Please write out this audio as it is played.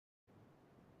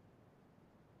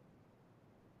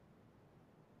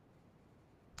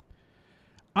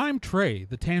I'm Trey,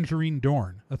 the Tangerine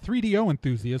Dorn, a 3DO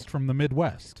enthusiast from the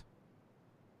Midwest.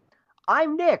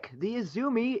 I'm Nick, the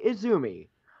Izumi,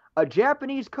 a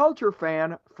Japanese culture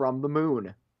fan from the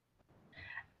moon.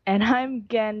 And I'm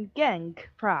Gang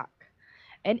Proc,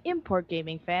 an import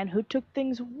gaming fan who took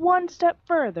things one step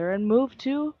further and moved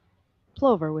to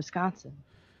Plover, Wisconsin.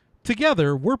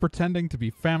 Together, we're pretending to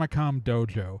be Famicom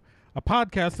Dojo, a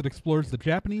podcast that explores the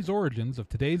Japanese origins of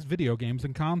today's video games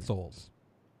and consoles.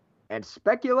 And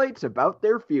speculates about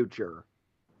their future.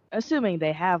 Assuming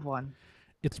they have one.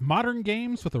 It's modern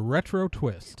games with a retro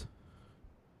twist.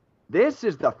 This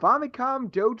is the Famicom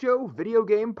Dojo Video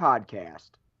Game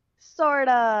Podcast. Sort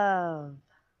of.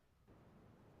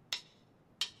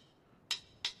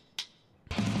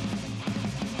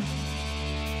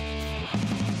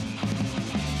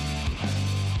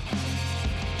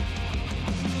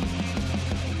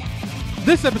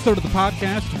 This episode of the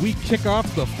podcast, we kick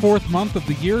off the fourth month of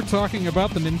the year talking about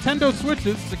the Nintendo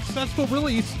Switch's successful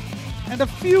release and a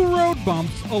few road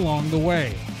bumps along the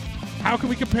way. How can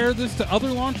we compare this to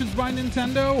other launches by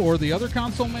Nintendo or the other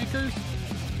console makers?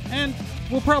 And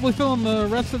we'll probably fill in the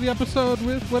rest of the episode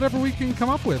with whatever we can come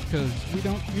up with, because we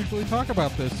don't usually talk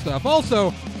about this stuff.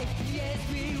 Also,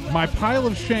 my pile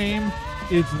of shame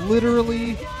is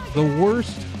literally the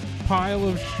worst pile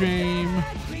of shame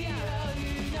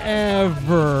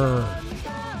ever.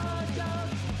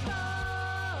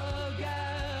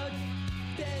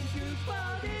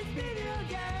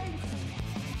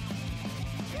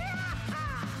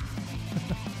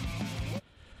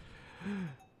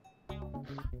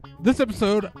 This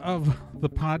episode of the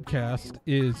podcast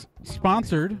is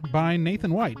sponsored by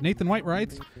Nathan White. Nathan White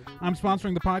writes, I'm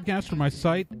sponsoring the podcast from my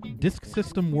site,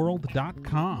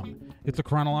 DiskSystemWorld.com. It's a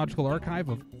chronological archive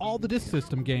of all the Disk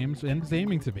System games and is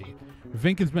aiming to be.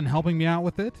 Vink has been helping me out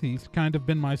with it. He's kind of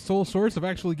been my sole source of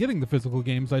actually getting the physical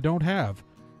games I don't have,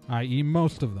 i.e.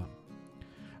 most of them.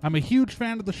 I'm a huge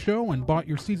fan of the show and bought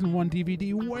your Season 1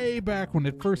 DVD way back when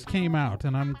it first came out,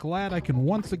 and I'm glad I can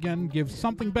once again give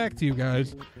something back to you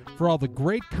guys for all the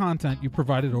great content you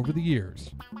provided over the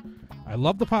years. I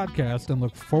love the podcast and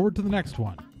look forward to the next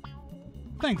one.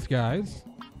 Thanks, guys.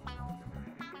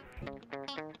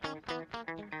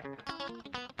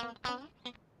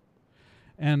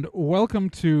 And welcome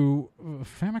to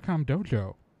Famicom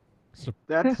Dojo.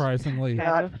 Surprisingly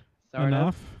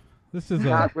enough. This is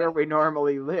not where we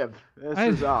normally live. This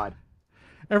is odd.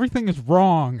 Everything is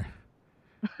wrong.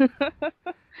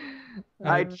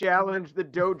 I challenged the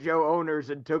dojo owners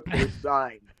and took their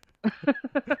sign.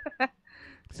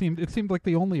 It seemed like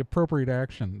the only appropriate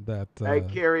action that I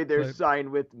carry their sign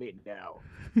with me now.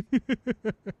 Is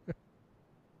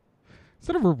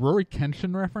that a Rory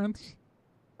Kenshin reference?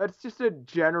 That's just a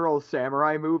general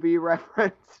samurai movie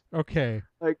reference. Okay.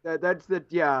 Like that's the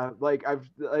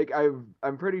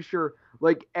I'm pretty sure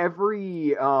like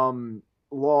every long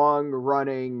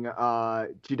running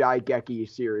Jidaigeki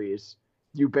series,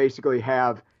 you basically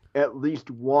have at least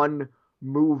one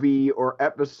movie or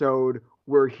episode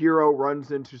where hero runs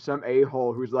into some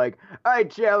a-hole who's like, I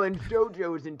challenge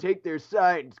dojos and take their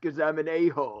signs because I'm an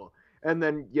a-hole. And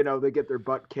then, they get their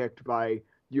butt kicked by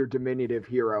your diminutive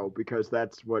hero, because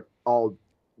that's what all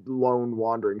lone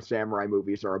wandering samurai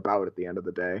movies are about at the end of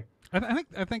the day. I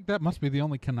think that must be the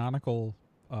only canonical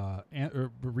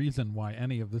reason why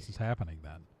any of this is happening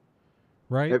then,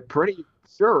 right? Pretty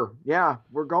sure. Yeah,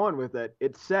 we're going with it.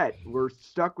 It's set. We're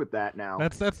stuck with that now.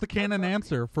 That's the canon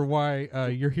answer for why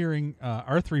you're hearing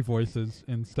our three voices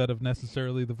instead of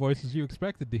necessarily the voices you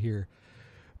expected to hear.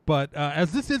 But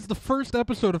as this is the first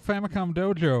episode of Famicom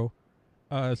Dojo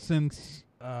since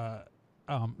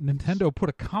Nintendo put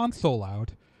a console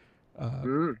out,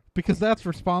 because that's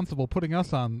responsible, putting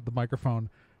us on the microphone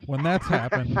when that's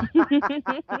happened.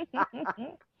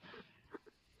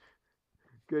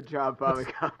 Good job,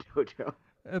 Famicom Dojo.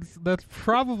 That's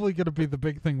probably going to be the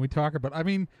big thing we talk about. I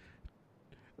mean,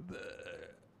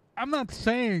 I'm not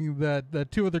saying that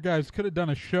two other guys could have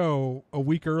done a show a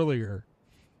week earlier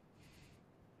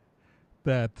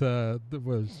that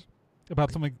was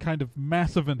about something kind of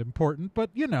massive and important, but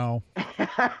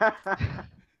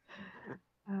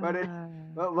But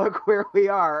look where we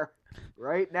are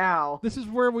right now. This is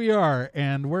where we are,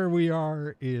 and where we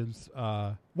are is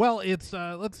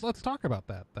let's talk about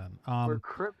that then. We're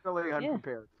criminally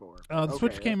unprepared for. The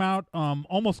Switch came out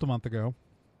almost a month ago.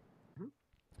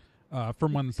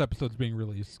 From when this episode's being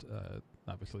released.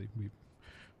 Obviously,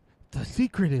 the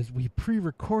secret is we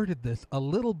pre-recorded this a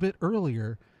little bit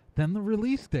earlier than the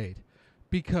release date,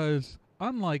 because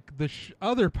unlike the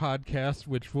other podcasts,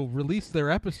 which will release their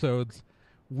episodes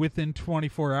within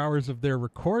 24 hours of their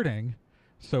recording,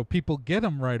 so people get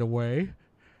them right away,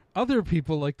 other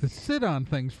people like to sit on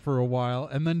things for a while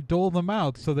and then dole them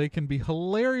out so they can be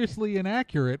hilariously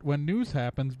inaccurate when news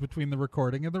happens between the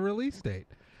recording and the release date.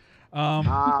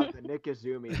 The Nick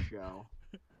Izumi show.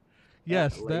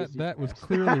 Yes, that was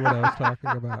clearly what I was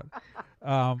talking about.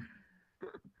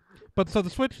 But so the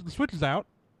Switch is out,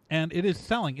 and it is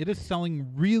selling. It is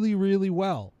selling really, really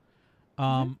well.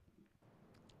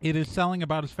 It is selling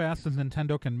about as fast as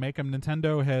Nintendo can make them.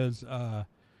 Nintendo has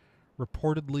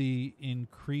reportedly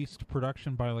increased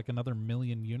production by like another 1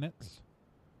 million units,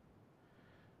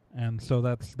 and so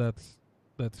that's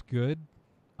good.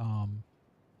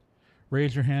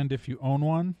 Raise your hand if you own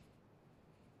one.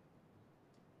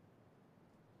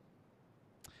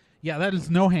 Yeah, that is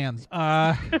no hands.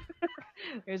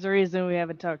 There's a reason we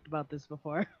haven't talked about this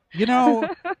before. You know,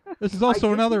 this is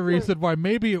also another reason why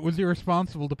maybe it was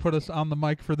irresponsible to put us on the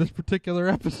mic for this particular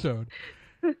episode.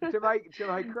 To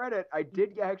my credit, I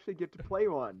did actually get to play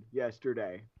one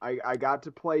yesterday. I got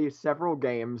to play several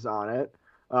games on it.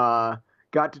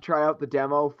 Got to try out the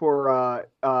demo for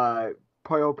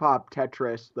Puyo Pop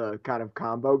Tetris, the kind of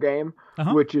combo game,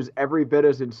 which is every bit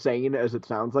as insane as it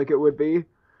sounds like it would be.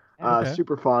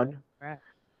 Super fun. Right.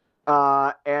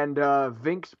 And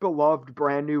Vink's beloved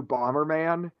brand new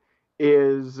Bomberman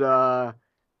is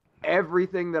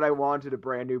everything that I wanted a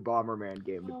brand new Bomberman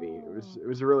game to be. It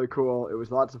was really cool. It was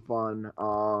lots of fun.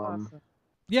 Awesome.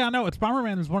 Yeah, no, it's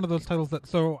Bomberman is one of those titles that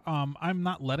I'm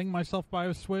not letting myself buy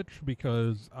a Switch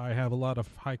because I have a lot of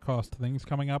high cost things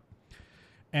coming up,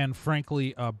 and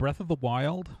frankly, Breath of the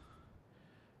Wild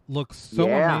looks so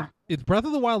amazing. It's Breath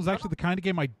of the Wild is actually the kind of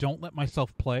game I don't let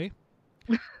myself play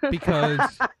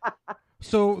because.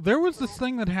 So there was this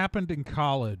thing that happened in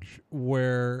college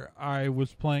where I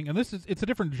was playing, and it's a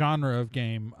different genre of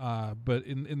game, but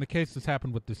in the case this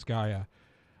happened with Disgaea.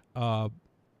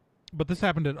 But this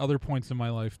happened at other points in my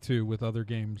life too, with other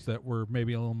games that were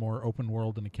maybe a little more open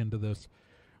world and akin to this,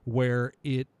 where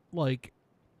it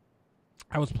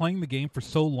I was playing the game for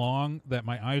so long that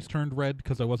my eyes turned red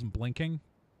because I wasn't blinking.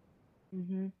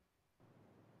 Mm-hmm.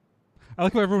 I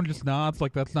like how everyone just nods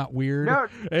like that's not weird. No,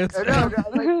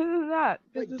 Not.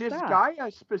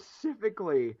 Disgaea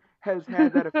specifically has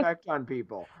had that effect on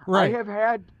people. Right. I have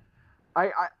had,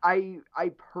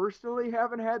 I personally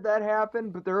haven't had that happen,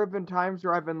 but there have been times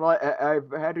where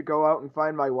I've had to go out and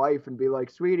find my wife and be like,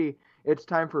 "Sweetie, it's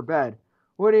time for bed."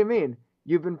 What do you mean?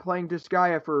 You've been playing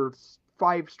Disgaea for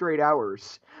 5 straight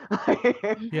hours.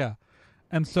 Yeah,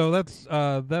 and so that's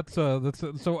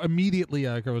so immediately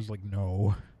I was like,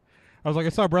 no. I was like, I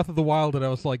saw Breath of the Wild, and I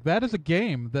was like, that is a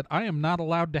game that I am not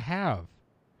allowed to have.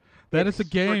 That is a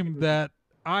game that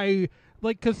I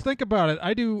like. Because think about it,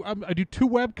 I do 2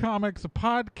 webcomics, a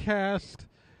podcast.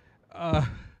 I've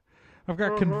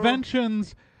got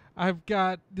conventions. I've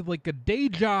got like a day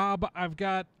job. I've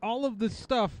got all of this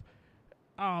stuff.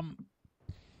 I'm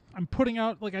putting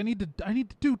out I need to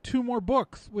do 2 more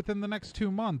books within the next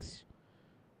 2 months.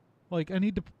 Like I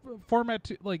need to format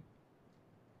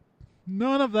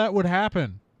none of that would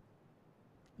happen.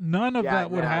 None of that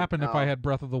would happen if I had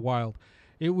Breath of the Wild.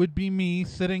 It would be me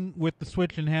sitting with the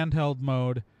Switch in handheld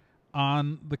mode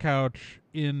on the couch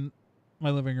in my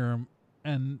living room,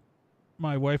 and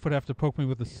my wife would have to poke me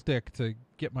with a stick to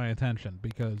get my attention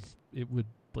because it would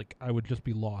I would just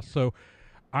be lost. So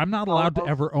I'm not allowed to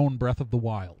ever own Breath of the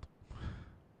Wild.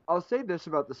 I'll say this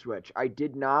about the Switch. I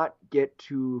did not get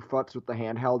to futz with the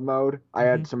handheld mode. I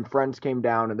had some friends came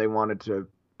down and they wanted to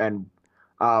and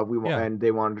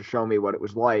they wanted to show me what it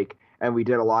was like, and we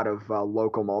did a lot of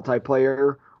local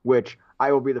multiplayer, which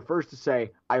I will be the first to say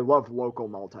I love local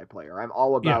multiplayer. I'm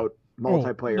all about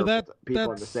multiplayer with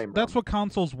people in the same room. That's what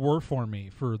consoles were for me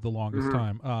for the longest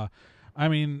time. I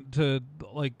mean, to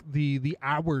the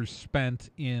hours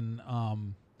spent in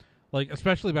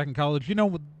especially back in college. You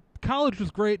know, college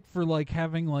was great for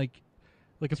having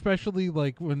especially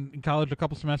when in college a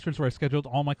couple semesters where I scheduled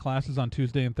all my classes on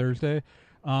Tuesday and Thursday.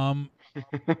 I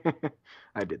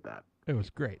did that. It was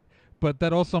great. But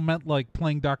that also meant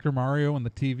playing Dr. Mario in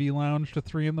the TV lounge to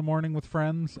 3 a.m. with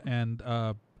friends, and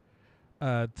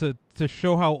to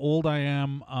show how old I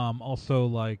am, also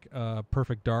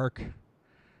Perfect Dark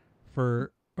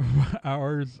for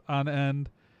hours on end.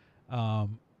 God,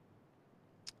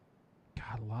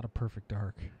 a lot of Perfect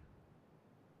Dark.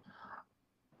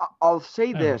 I'll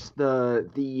say this: the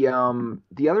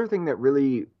other thing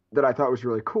that I thought was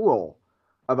really cool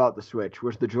about the Switch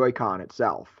was the Joy-Con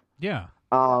itself. Yeah.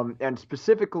 And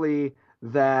specifically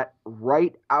that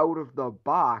right out of the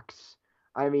box,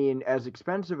 I mean, as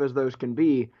expensive as those can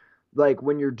be,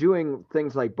 when you're doing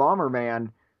things like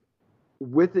Bomberman,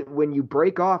 with it, when you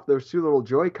break off those 2 little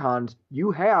Joy-Cons,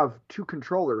 you have 2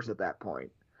 controllers at that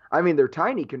point. I mean, they're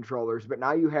tiny controllers, but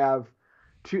now you have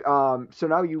two. So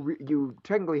now you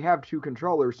technically have two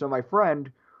controllers. So my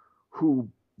friend who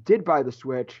did buy the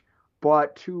Switch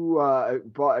bought two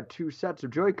sets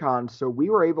of Joy-Cons, so we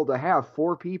were able to have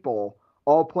four people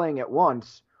all playing at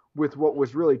once with what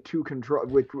was really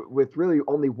with really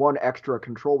only one extra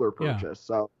controller purchase.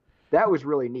 Yeah. So that was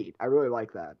really neat. I really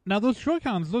like that. Now those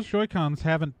Joy-Cons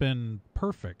haven't been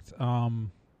perfect.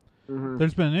 Mm-hmm.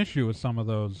 There's been an issue with some of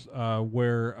those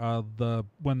where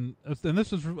and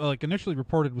this was like initially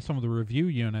reported with some of the review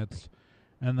units,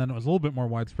 and then it was a little bit more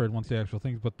widespread once the actual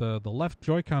things. But the left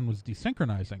Joy-Con was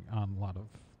desynchronizing on a lot of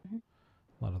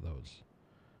those.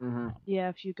 Mm-hmm. Yeah,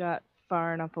 if you got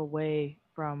far enough away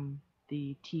from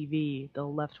the TV, the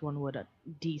left one would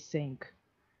desync,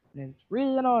 and it's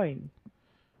really annoying.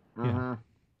 Yeah,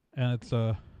 Mm-hmm. and it's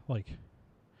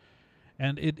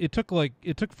and it took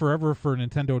forever for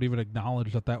Nintendo to even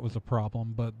acknowledge that was a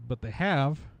problem, but they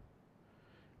have,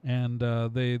 and they're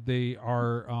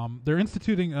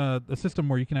instituting a system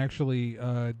where you can actually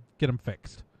get them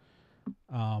fixed.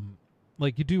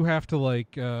 Like you do have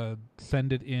to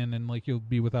send it in, and like you'll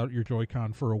be without your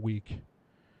Joy-Con for a week.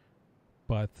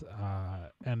 But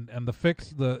and the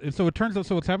fix so it turns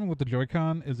out what's happening with the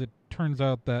Joy-Con is it turns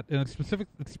out that, and it's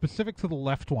specific to the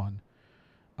left one,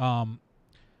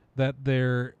 that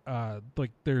there's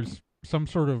some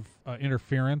sort of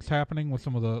interference happening with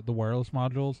some of the wireless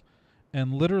modules,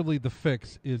 and literally the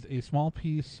fix is a small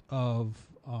piece of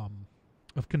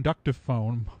conductive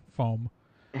foam. So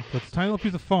it's a tiny little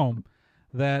piece of foam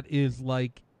that is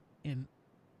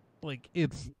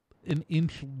it's an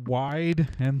inch wide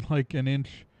and like an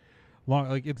inch long.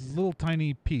 Like it's a little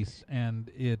tiny piece,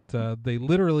 and they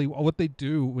literally, what they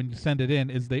do when you send it in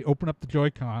is they open up the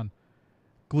Joy-Con,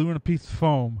 glue in a piece of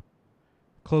foam,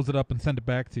 close it up, and send it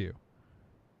back to you.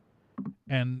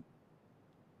 And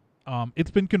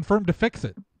it's been confirmed to fix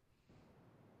it.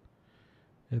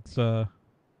 It's and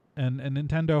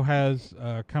Nintendo has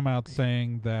come out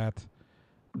saying that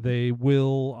they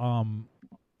will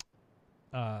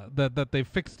that they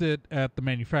fixed it at the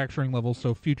manufacturing level,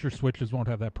 so future Switches won't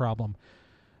have that problem.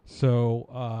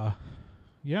 So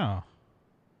yeah.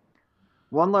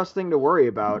 One less thing to worry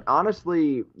about.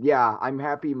 Honestly, yeah, I'm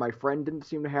happy my friend didn't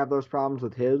seem to have those problems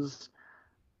with his.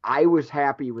 I was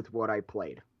happy with what I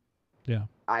played. Yeah.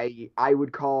 I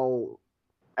would call,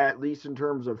 at least in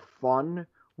terms of fun,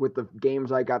 with the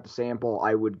games I got to sample,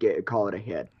 I would call it a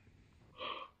hit.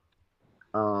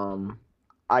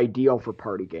 Ideal for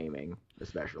party gaming,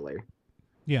 especially.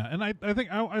 Yeah, and I think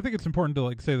it's important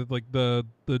to say that the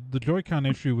Joy-Con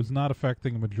issue was not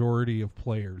affecting a majority of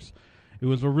players. It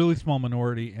was a really small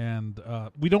minority, and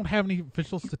we don't have any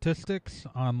official statistics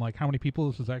on how many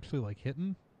people this was actually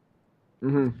hitting.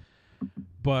 Mm-hmm.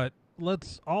 But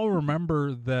let's all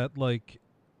remember that the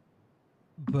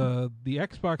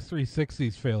Xbox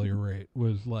 360's failure rate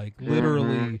was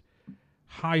literally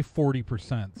high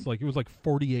 40%. It was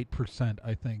 48%,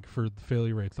 I think, for the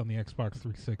failure rates on the Xbox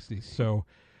 360. So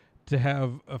to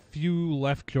have a few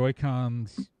left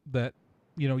Joy-Cons that,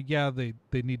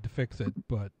 they need to fix it,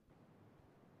 but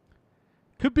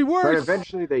could be worse. But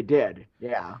eventually they did,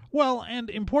 yeah. Well, and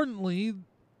importantly,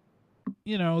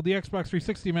 the Xbox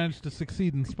 360 managed to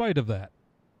succeed in spite of that.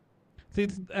 See,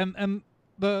 I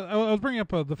was bringing up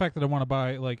the fact that I want to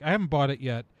buy, I haven't bought it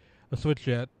yet, a Switch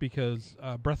yet, because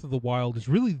Breath of the Wild is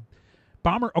really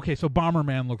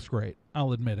Bomberman looks great.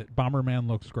 I'll admit it. Bomberman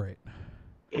looks great.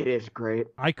 It is great.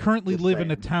 I currently live in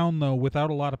a town, though,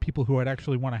 without a lot of people who I'd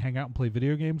actually want to hang out and play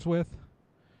video games with.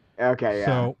 Okay, yeah.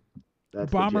 So,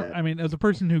 that's legit. I mean, as a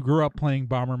person who grew up playing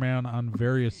Bomberman on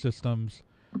various systems,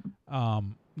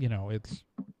 it's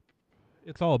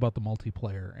all about the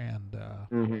multiplayer, and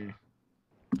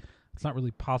it's not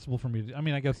really possible for me to. I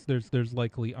mean, I guess there's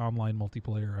likely online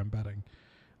multiplayer, I'm betting,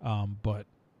 but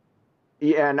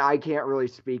yeah, and I can't really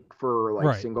speak for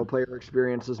right. single player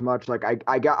experience as much.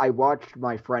 I watched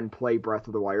my friend play Breath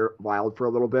of the Wild for a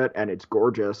little bit, and it's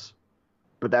gorgeous.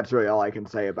 But that's really all I can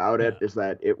say about it, is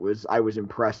that I was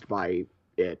impressed by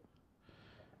it.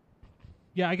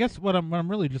 Yeah, I guess what I'm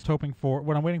really just hoping for,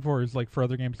 what I'm waiting for is for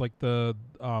other games like the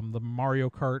Mario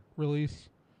Kart release.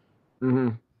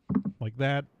 Mm-hmm. Like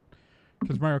that.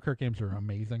 Because Mario Kart games are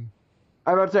amazing.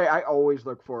 I would say I always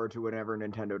look forward to whenever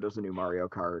Nintendo does a new Mario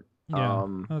Kart. Yeah,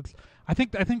 I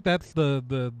think that's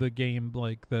the game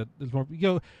that is more,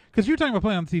 because you're talking about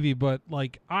playing on TV, but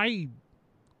I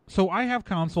have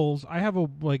consoles. I have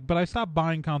but I stopped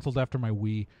buying consoles after my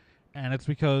Wii, and it's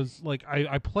because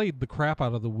I played the crap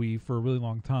out of the Wii for a really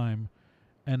long time,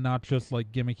 and not just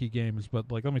gimmicky games,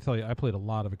 but let me tell you, I played a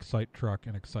lot of Excite Truck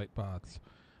and Excite Bots.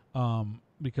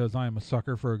 because I am a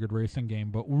sucker for a good racing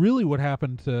game. But really what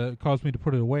happened to cause me to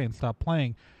put it away and stop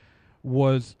playing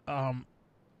was my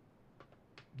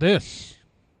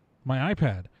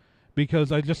iPad.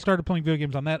 Because I just started playing video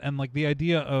games on that, and like the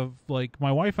idea of like my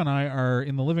wife and I are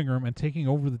in the living room and taking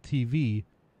over the TV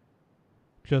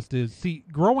just is, see,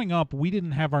 growing up we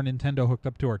didn't have our Nintendo hooked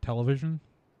up to our television.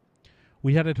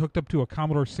 We had it hooked up to a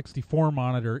Commodore 64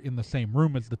 monitor in the same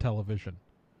room as the television.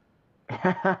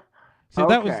 So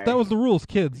Okay. that was the rules,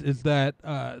 kids, is that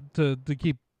to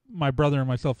keep my brother and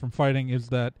myself from fighting, is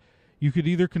that you could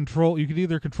either control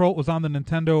it was on the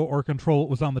Nintendo or control it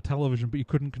was on the television, but you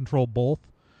couldn't control both.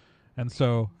 And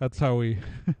so that's how we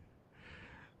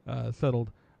settled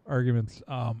arguments.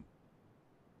 And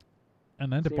I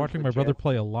ended up Seems watching my legit. brother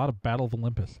play a lot of Battle of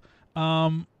Olympus.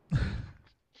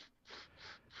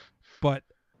 But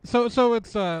so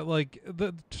it's like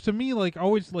to me, like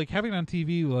always, like having it on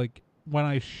TV, like when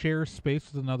I share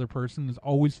space with another person, has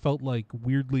always felt like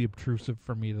weirdly obtrusive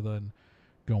for me to then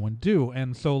go and do.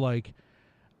 And so like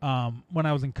when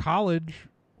I was in college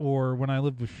or when I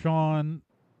lived with Sean,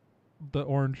 the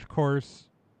Orange course,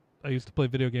 I used to play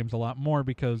video games a lot more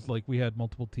because like we had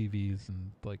multiple TVs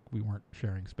and like we weren't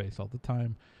sharing space all the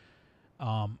time.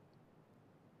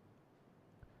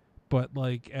 But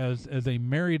like as a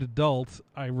married adult,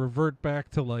 I revert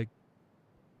back to like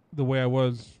the way I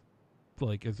was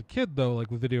like as a kid, though,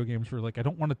 like with video games, where like I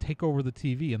don't want to take over the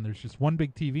TV and there's just one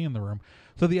big TV in the room.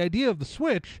 So the idea of the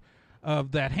Switch,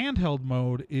 of that handheld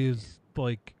mode, is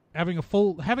like having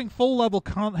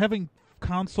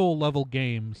console level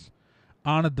games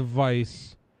on a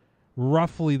device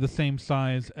roughly the same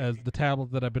size as the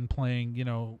tablet that I've been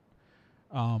playing,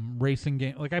 racing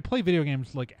game. Like I play video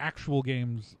games, like actual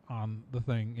games on the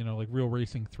thing, like Real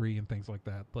Racing 3 and things like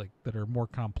that, like that are more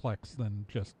complex than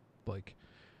just like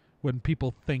when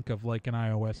people think of like an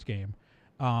iOS game.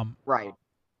 Right.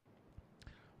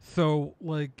 So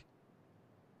like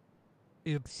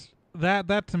it's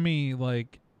that to me,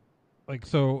 like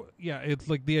so yeah, it's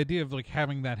like the idea of like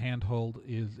having that handhold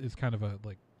is kind of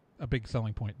a big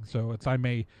selling point. And so I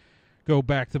may go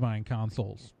back to buying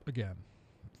consoles again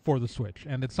for the Switch,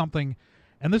 and it's something,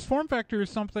 and this form factor is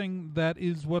something that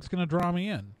is what's going to draw me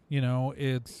in.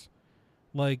 It's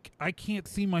like I can't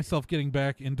see myself getting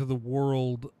back into the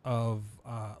world of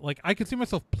like I could see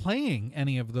myself playing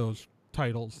any of those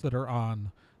titles that are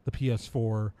on the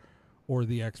PS4 or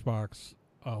the Xbox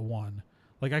One.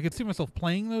 Like I could see myself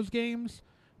playing those games,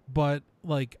 but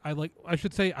I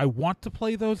should say I want to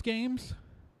play those games,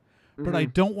 but I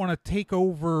don't want to take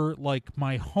over like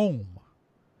my home.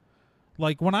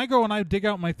 Like when I go and I dig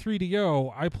out my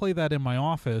 3DO, I play that in my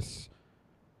office,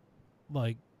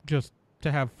 like just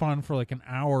to have fun for like an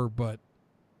hour, but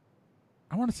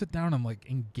I want to sit down and like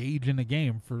engage in a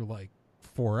game for like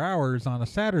 4 hours on a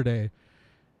Saturday,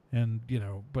 and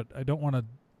but I don't want to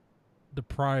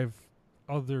deprive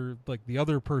the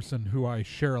other person who I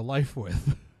share a life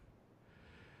with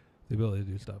the ability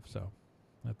to do stuff. So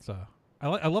that's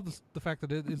I love the fact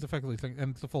that it is effectively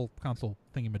and it's a full console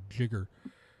thingamajigger.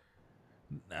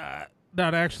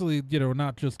 Not actually,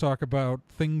 not just talk about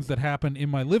things that happen in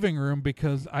my living room,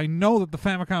 because I know that the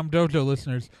Famicom Dojo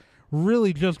listeners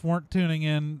really just weren't tuning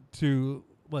in to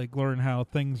like learn how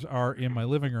things are in my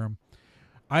living room.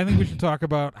 I think we should talk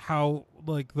about how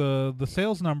like the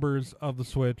sales numbers of the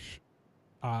Switch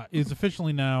is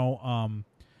officially now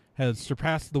has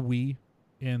surpassed the Wii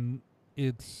in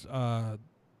its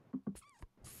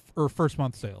first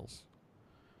month sales.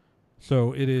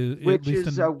 So it is, which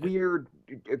is a weird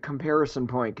comparison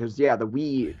point, because the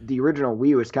original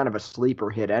Wii was kind of a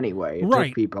sleeper hit anyway. It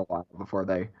took people a while before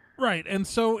they. Right, and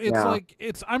so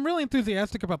it's I'm really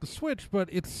enthusiastic about the Switch, but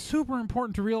it's super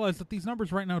important to realize that these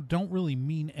numbers right now don't really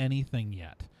mean anything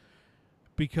yet,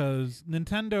 because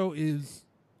Nintendo is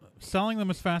selling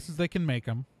them as fast as they can make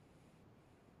them,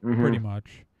 pretty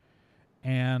much,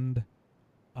 and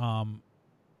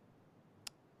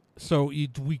so we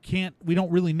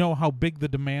don't really know how big the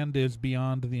demand is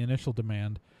beyond the initial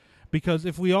demand, because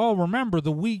if we all remember,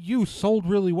 the Wii U sold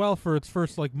really well for its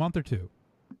first like month or two.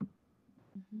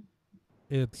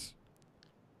 It's,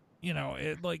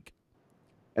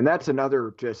 and that's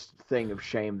another just thing of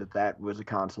shame that was a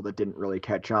console that didn't really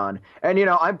catch on. And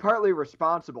I'm partly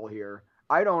responsible here.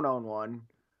 I don't own one,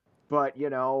 but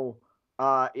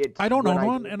it's. I don't own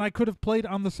one, and I could have played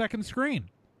on the second screen.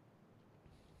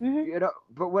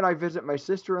 But when I visit my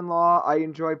sister-in-law, I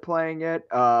enjoy playing it.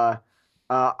 I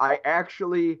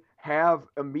actually have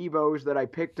amiibos that I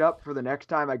picked up for the next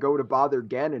time I go to Bother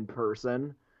Gen in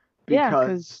person.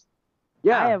 Because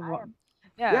I have one.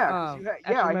 Yeah,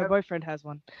 actually, my boyfriend has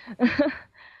one.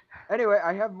 Anyway,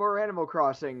 I have more Animal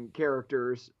Crossing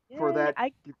characters for that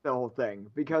the whole thing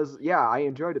because I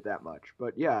enjoyed it that much.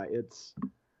 But yeah, it's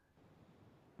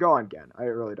go on, Gen. I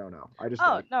really don't know. I just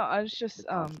no, I was just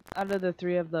out of the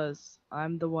three of those,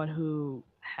 I'm the one who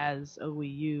has a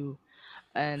Wii U,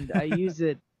 and I use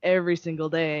it every single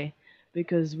day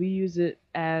because we use it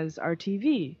as our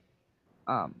TV.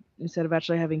 Instead of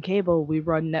actually having cable, we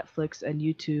run Netflix and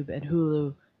YouTube and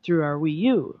Hulu through our Wii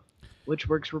U, which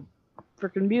works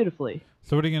freaking beautifully.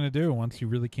 So what are you going to do once you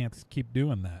really can't keep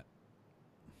doing that?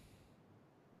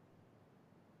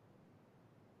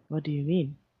 What do you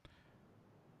mean?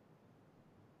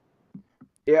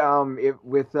 Yeah,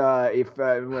 when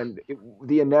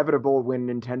the inevitable when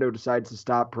Nintendo decides to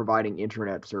stop providing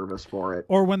internet service for it,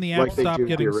 or when the apps stop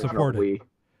getting supported, Wii.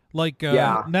 like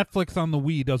Netflix on the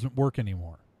Wii doesn't work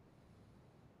anymore.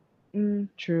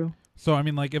 True. So I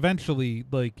mean, like eventually,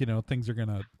 things are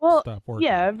gonna stop working.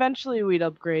 Yeah, eventually we'd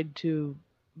upgrade to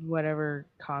whatever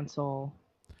console.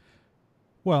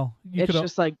 Well, it's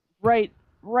just like right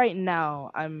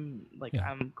now I'm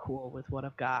cool with what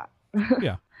I've got.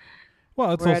 Yeah.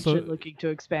 Well, we're actually looking to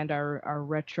expand our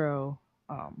retro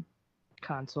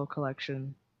console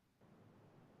collection.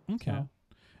 Okay. So.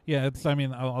 Yeah,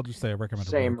 I'll just say I recommend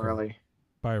Same, a Roku. Really.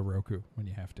 Buy a Roku when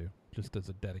you have to, just as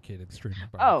a dedicated streaming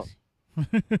box. Oh.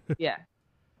 Yeah.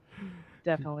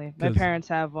 Definitely. My parents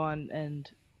have one, and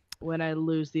when I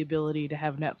lose the ability to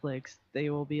have Netflix, they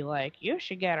will be like, "You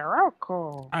should get a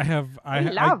Roku." I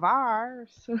love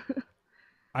ours.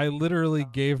 I literally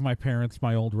gave my parents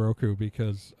my old Roku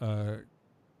because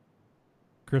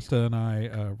Krista and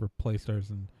I replaced ours,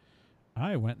 and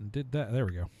I went and did that. There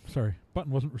we go. Sorry,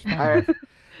 button wasn't responding.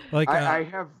 I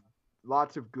have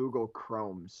lots of Google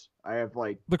Chromes. I have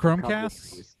the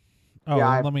Chromecasts. Oh, yeah,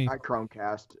 I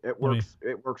Chromecast. It works.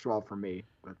 It works well for me.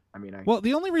 But Well,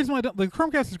 the only reason why the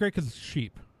Chromecast is great because it's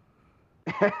cheap.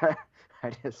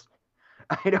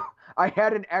 I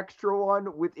had an extra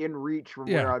one within reach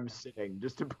from where I'm sitting,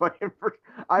 just to put in for.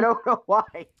 I don't know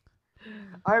why.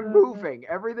 I'm moving.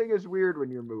 Everything is weird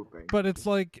when you're moving. But it's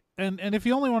like, and if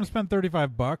you only want to spend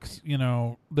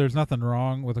 $35, there's nothing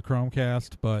wrong with a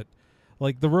Chromecast. But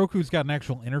the Roku's got an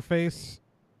actual interface.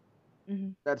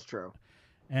 Mm-hmm. That's true.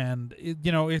 And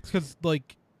it's because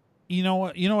what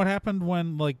happened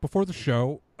when before the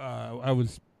show, I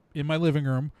was in my living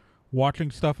room watching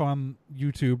stuff on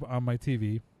YouTube on my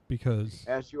TV because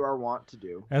as you are wont to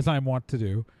do, as I'm wont to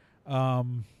do,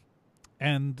 and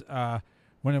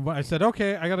when I said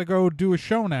okay, I got to go do a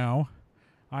show now,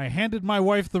 I handed my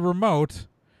wife the remote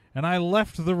and I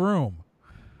left the room.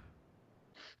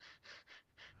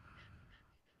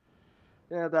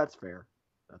 Yeah, that's fair.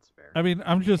 That's fair. I mean,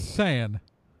 I'm just saying.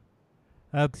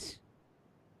 That's.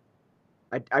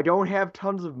 I don't have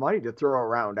tons of money to throw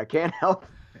around. I can't help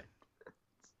it.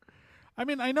 I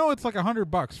mean, I know it's like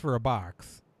 $100 for a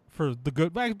box for the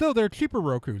good. Though they're cheaper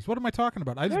Rokus. What am I talking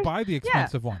about? I just buy the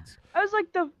expensive ones. I was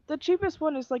like the cheapest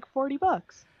one is like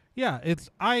 $40. Yeah, it's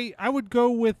I would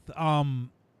go with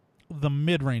the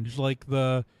mid range,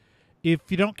 if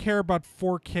you don't care about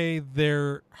 4K,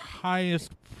 their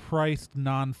highest priced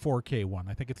non 4K one.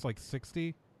 I think it's like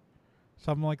 $60.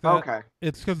 Something like that. Okay.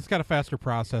 It's because it's got a faster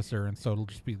processor, and so it'll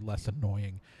just be less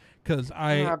annoying. Because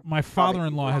my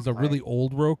father-in-law has a really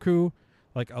old Roku,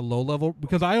 a low level.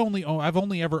 Because I've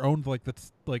only ever owned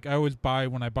that's I always buy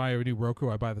when I buy a new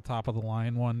Roku, I buy the top of the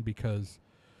line one because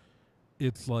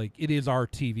it's it is our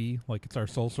TV, it's our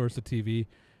sole source of TV,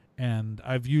 and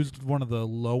I've used one of the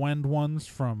low end ones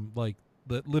from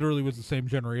that literally was the same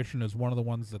generation as one of the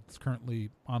ones that's currently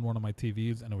on one of my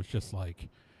TVs, and it was just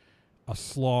a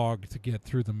slog to get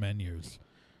through the menus.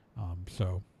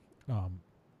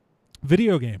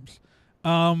 Video games.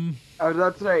 I was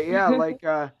about to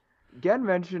say, Gen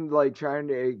mentioned trying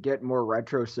to get more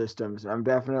retro systems. I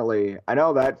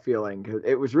know that feeling. 'Cause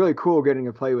it was really cool getting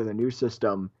to play with a new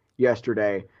system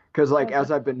yesterday. Because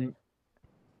as I've been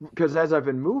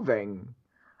moving,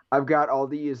 I've got all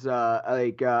these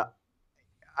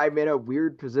I'm in a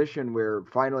weird position where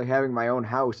finally having my own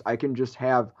house, I can just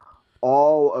have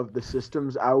all of the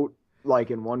systems out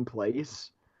in one place,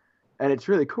 and it's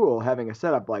really cool having a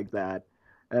setup like that.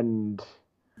 And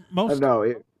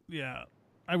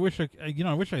I wish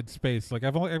I wish I had space. I've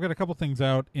got a couple things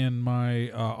out in my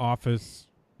office.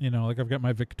 I've got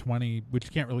my VIC 20, which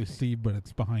you can't really see, but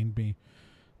it's behind me.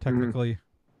 Technically,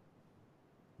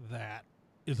 that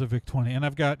is a VIC 20, and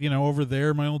I've got over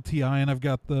there my old TI, and I've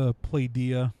got the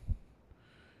Playdia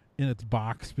in its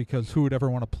box because who would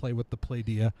ever want to play with the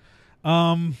Playdia?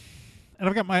 And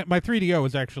I've got my 3DO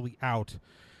is actually out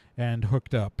and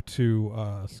hooked up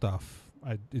to stuff.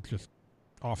 It's just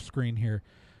off screen here.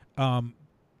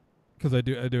 because I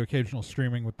do occasional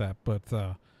streaming with that. But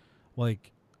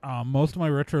most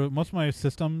of my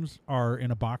systems are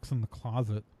in a box in the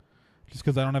closet, just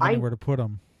because I don't have anywhere to put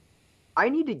them. I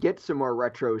need to get some more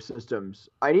retro systems.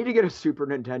 I need to get a Super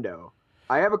Nintendo.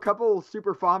 I have a couple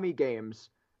Super Fami games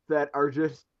that are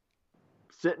just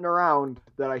sitting around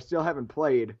that I still haven't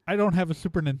played. I don't have a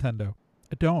Super Nintendo.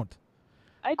 I don't.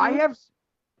 I do.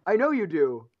 I know you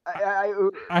do.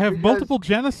 I have multiple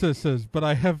Genesises, but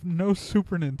I have no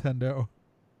Super Nintendo.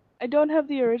 I don't have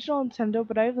the original Nintendo,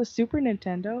 but I have the Super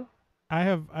Nintendo. I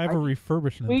have a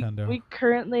refurbished Nintendo. We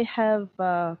currently have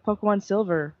Pokemon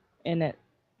Silver in it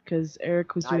because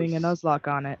Eric was doing a Nuzlocke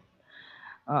on it.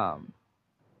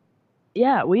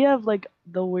 Yeah, we have like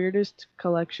the weirdest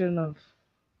collection of,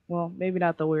 well, maybe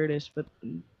not the weirdest, but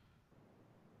an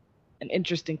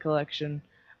interesting collection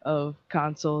of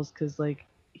consoles because like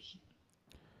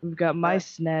we've got my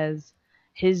SNES,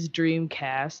 his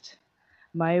Dreamcast,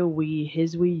 my Wii,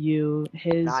 his Wii U,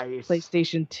 his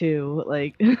PlayStation 2.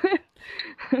 Like,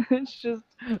 it's just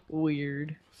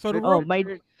weird. So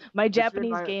to my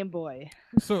Japanese Game Boy.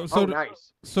 So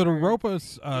nice. So to rope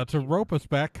us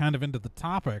back kind of into the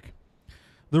topic.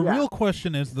 The real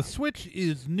question is, the Switch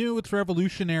is new, it's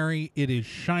revolutionary, it is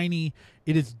shiny,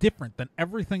 it is different than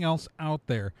everything else out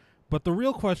there. But the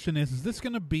real question is this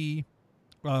going to be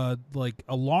like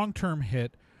a long-term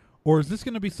hit, or is this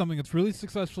going to be something that's really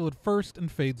successful at first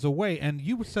and fades away? And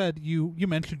you said you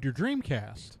mentioned your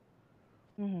Dreamcast.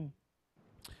 Mm-hmm.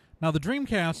 Now, the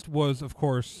Dreamcast was, of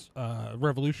course,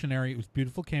 revolutionary. It was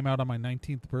beautiful. Came out on my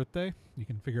 19th birthday. You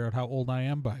can figure out how old I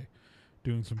am by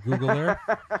doing some Google there.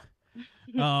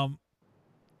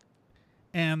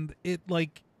 And it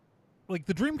like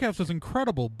the Dreamcast was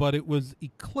incredible, but it was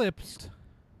eclipsed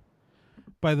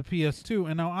by the PS2.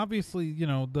 And now, obviously,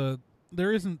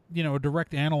 there isn't a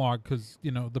direct analog because the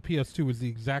PS2 was the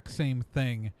exact same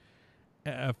thing,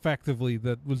 effectively,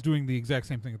 that was doing the exact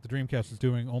same thing that the Dreamcast is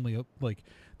doing. Only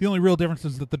the only real difference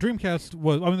is that the Dreamcast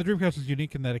was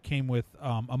unique in that it came with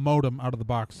a modem out of the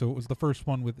box, so it was the first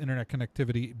one with internet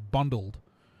connectivity bundled.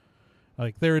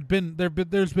 Like there's been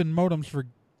modems for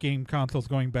game consoles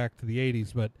going back to the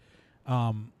 80s, but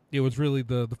it was really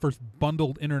the first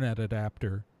bundled internet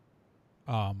adapter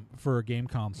for a game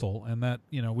console, and that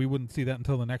we wouldn't see that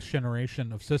until the next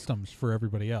generation of systems for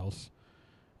everybody else.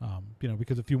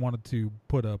 Because if you wanted to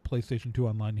put a PlayStation 2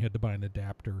 online, you had to buy an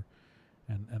adapter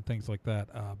and things like that.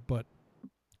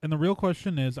 And the real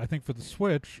question is, I think for the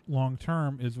Switch long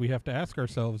term, is we have to ask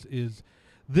ourselves: is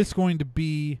this going to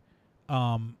be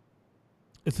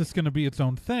is this going to be its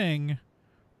own thing,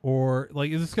 or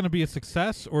is this going to be a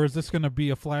success, or is this going to be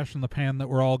a flash in the pan that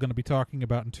we're all going to be talking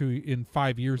about in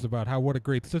 5 years about what a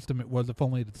great system it was, if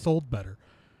only it sold better?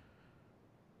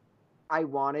 I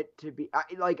want it to be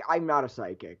I'm not a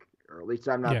psychic, or at least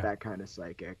I'm not that kind of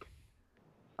psychic.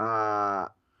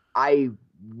 I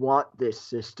want this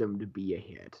system to be a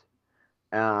hit.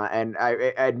 And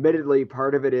admittedly,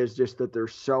 part of it is just that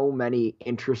there's so many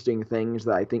interesting things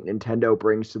that I think Nintendo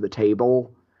brings to the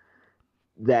table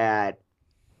that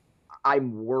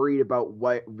I'm worried about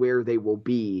where they will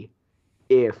be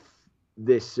if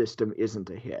this system isn't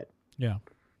a hit. Yeah.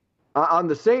 On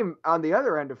the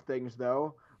other end of things,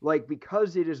 though,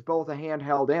 because it is both a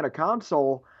handheld and a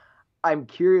console, I'm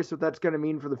curious what that's going to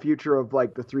mean for the future of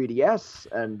the 3DS,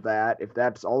 and if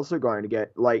that's also going to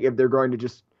get if they're going to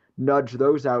just nudge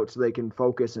those out so they can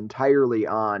focus entirely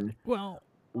on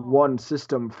one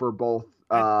system for both.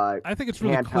 I think it's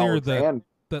really clear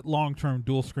that long-term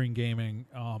dual-screen gaming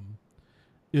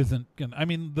isn't gonna. I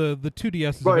mean, the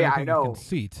 2DS is everything you can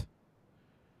seat,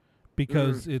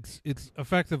 because it's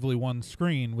effectively one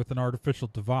screen with an artificial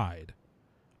divide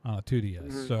on a 2DS.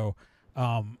 Mm-hmm. So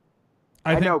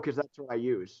I know, because that's what I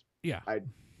use. Yeah.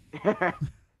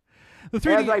 The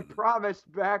 3D, as I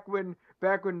promised back when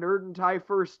Nerd and Ty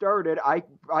first started, I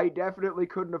definitely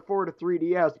couldn't afford a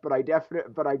 3DS,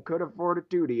 but I could afford a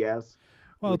 2DS.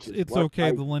 Well, it's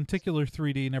okay. The lenticular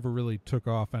 3D never really took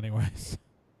off, anyways.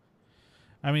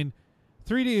 I mean,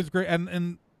 3D is great,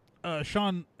 and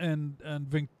Sean and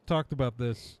Vink talked about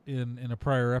this in a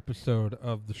prior episode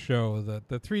of the show, that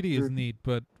the 3D is neat,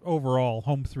 but overall,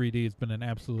 home 3D has been an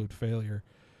absolute failure.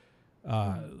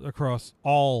 Across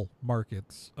all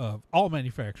markets of all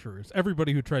manufacturers.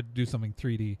 Everybody who tried to do something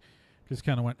 3D just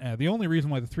kind of went, The only reason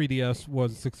why the 3DS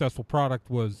was a successful product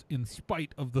was in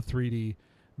spite of the 3D,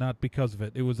 not because of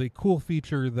it. It was a cool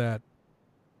feature that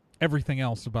everything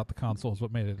else about the console is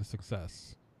what made it a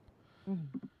success.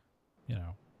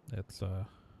 It's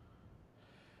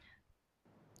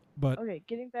but okay,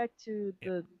 getting back to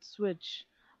the Switch,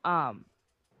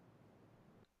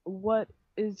 what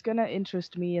is gonna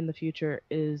interest me in the future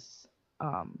is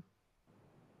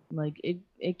Like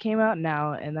it came out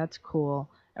now, and that's cool,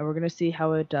 and we're gonna see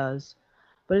how it does.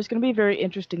 But it's gonna be very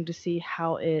interesting to see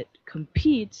how it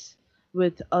competes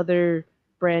with other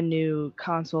brand new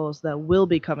consoles that will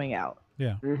be coming out.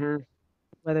 Yeah. Mm-hmm.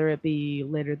 Whether it be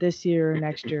later this year or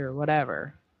next year or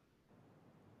whatever.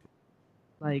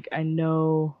 Like, I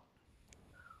know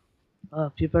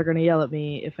people are going to yell at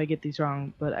me if I get these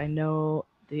wrong, but I know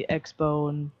the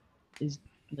Xbone is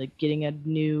like getting a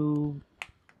new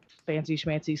fancy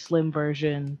schmancy slim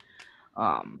version.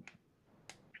 And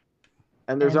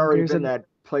there's already been that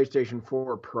PlayStation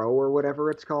 4 Pro or whatever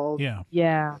it's called. Yeah.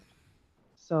 Yeah.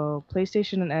 So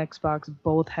PlayStation and Xbox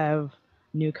both have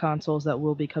new consoles that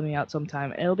will be coming out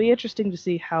sometime. And it'll be interesting to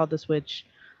see how the Switch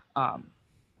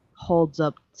holds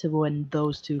up to when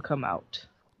those two come out.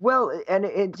 Well, and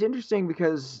it's interesting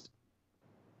because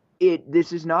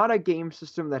this is not a game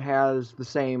system that has the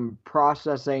same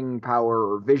processing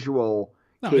power or visual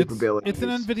capabilities. It's an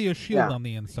NVIDIA Shield on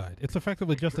the inside. It's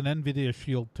effectively just an NVIDIA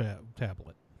Shield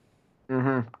tablet.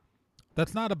 Mm-hmm.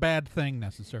 That's not a bad thing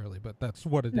necessarily, but that's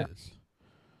what it is.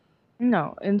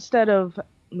 No, instead of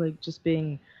like just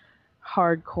being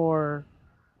hardcore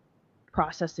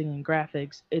processing and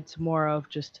graphics, it's more of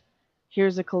just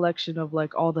here's a collection of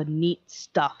like all the neat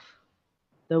stuff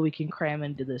that we can cram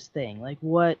into this thing. Like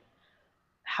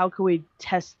how can we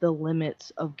test the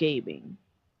limits of gaming?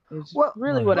 It's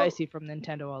what I see from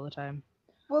Nintendo all the time.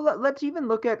 Well, let's even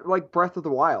look at like Breath of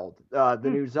the Wild, the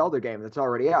new Zelda game that's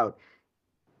already out.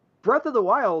 Breath of the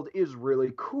Wild is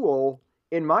really cool,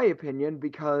 in my opinion,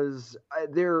 because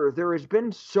there has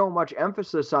been so much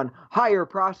emphasis on higher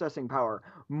processing power,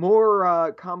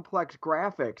 more complex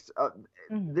graphics,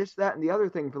 this, that, and the other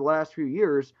thing for the last few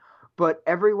years. But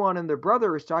everyone and their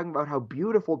brother is talking about how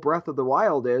beautiful Breath of the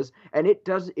Wild is, and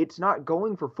it's not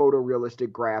going for photorealistic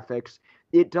graphics.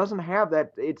 It doesn't have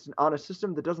that. It's on a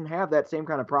system that doesn't have that same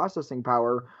kind of processing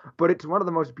power, but it's one of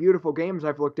the most beautiful games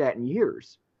I've looked at in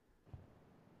years.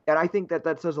 And I think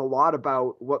that says a lot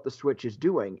about what the Switch is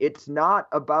doing. It's not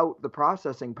about the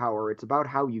processing power. It's about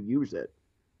how you use it.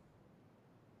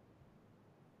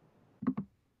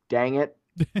 Dang it.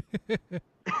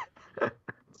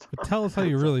 But tell us how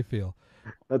you really feel.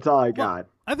 That's all I got.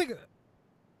 I think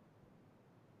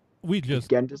we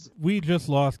just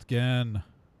lost again.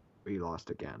 We lost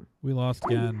again. We lost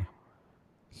again.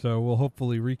 So we'll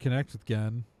hopefully reconnect with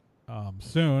Gen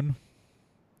soon.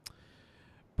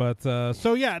 But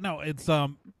so yeah, no, it's I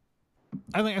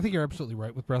think you're absolutely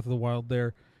right with Breath of the Wild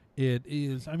there. It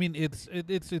is, I mean, it's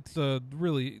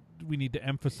really, we need to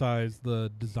emphasize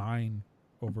the design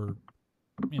over,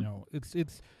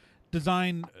 it's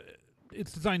designed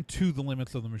to the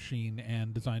limits of the machine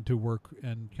and designed to work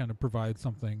and kind of provide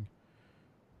something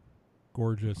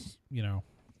gorgeous, Yeah.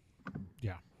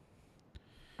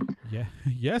 Yeah.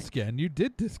 Yes, Gen, you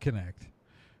did disconnect.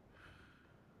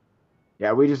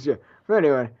 Yeah, but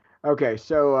anyway, okay,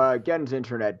 so Gen's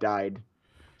internet died.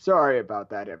 Sorry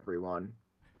about that, everyone.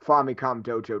 Famicom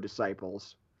Dojo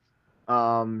disciples.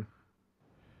 Yeah,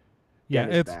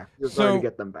 it's back. We're going to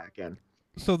get them back in.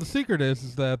 So the secret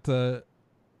is that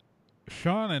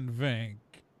Sean and Vink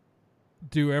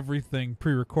do everything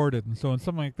pre-recorded, and so when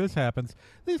something like this happens,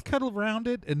 they just cuddle around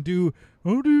it and do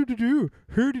while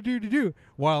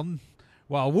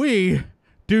we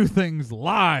do things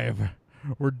live.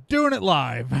 We're doing it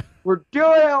live. We're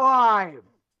doing it live.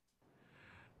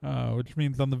 Which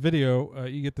means on the video,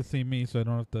 you get to see me, so I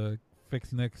don't have to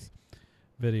fix Nick's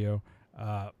video.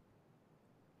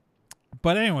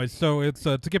 But anyways, so it's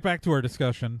to get back to our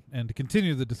discussion and to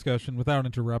continue the discussion without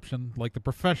interruption, like the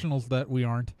professionals that we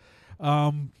aren't.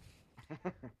 And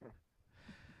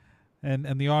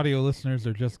the audio listeners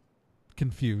are just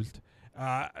confused.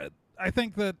 I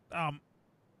think that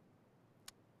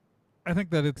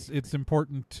it's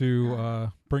important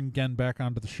to bring Gen back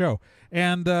onto the show,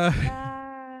 and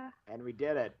we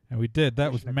did it. And we did.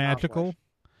 That was magical.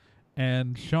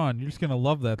 And Sean, you're just gonna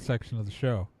love that section of the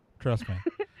show. Trust me.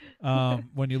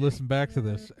 When you listen back to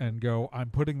this and go, I'm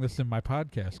putting this in my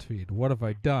podcast feed. What have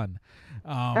I done?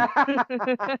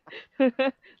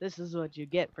 This is what you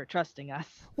get for trusting us.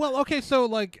 Well, okay, so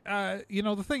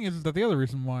the thing is that the other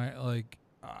reason why,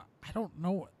 I don't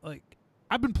know,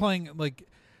 I've been playing,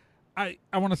 I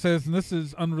want to say this, and this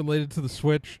is unrelated to the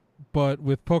Switch, but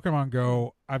with Pokemon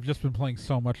Go, I've just been playing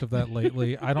so much of that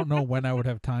lately. I don't know when I would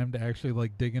have time to actually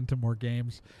dig into more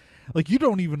games. You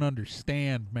don't even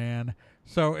understand, man.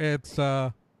 So it's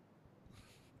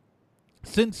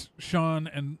since Sean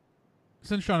and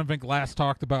Vink last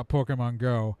talked about Pokemon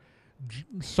Go,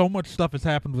 so much stuff has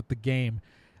happened with the game.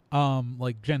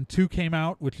 Gen 2 came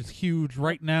out, which is huge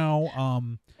right now.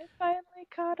 It finally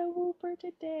caught a whooper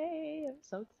today. I'm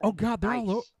so excited. Oh God,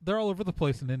 Nice. they're all over the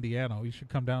place in Indiana. You should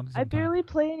come down I sometime. barely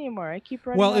play anymore. I keep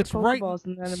running Well, out it's of right. Pokeballs,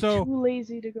 and then So I'm too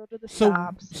lazy to go to the so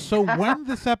shops. so when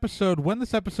this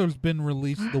episode's been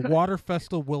released, the Water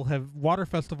Festival will have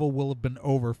been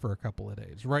over for a couple of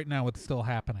days. Right now, it's still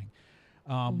happening,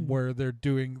 where they're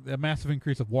doing a massive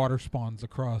increase of water spawns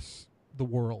across the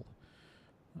world.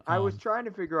 I was trying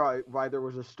to figure out why there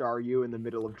was a Staryu in the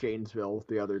middle of Janesville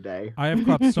the other day, I have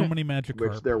caught so many Magikarp.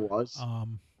 which there was.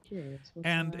 Curious. What's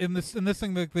And that? in this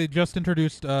thing that they just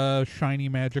introduced shiny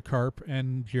Magikarp,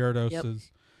 and Gyarados Yep.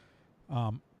 is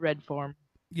Red form.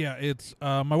 yeah, it's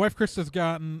my wife Krista's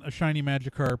gotten a shiny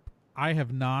Magikarp. I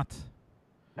have not.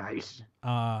 Nice.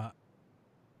 I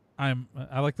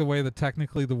like the way that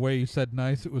technically the way you said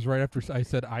nice, it was right after I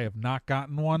said I have not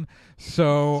gotten one.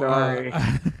 So Sorry.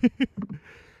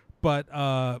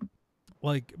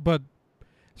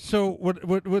 So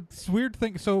what's weird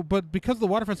thing, but because of the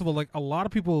water festival, like a lot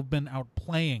of people have been out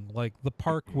playing. Like the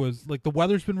park was like, the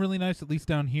weather's been really nice, at least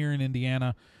down here in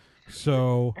Indiana.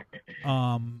 So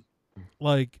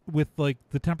like with like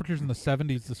the temperatures in the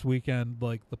 70s this weekend,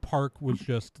 like the park was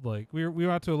just like, we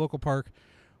were out to a local park,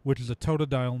 which is a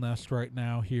totodile nest right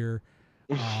now here.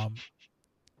 So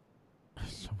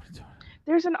many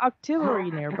There's an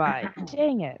Octillery nearby.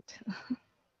 Dang it.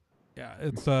 yeah,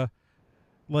 it's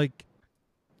like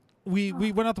we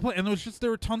went out to play, and there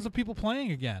were tons of people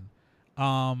playing again,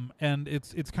 and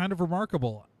it's kind of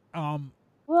remarkable.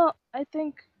 Well, I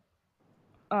think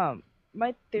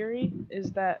my theory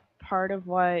is that part of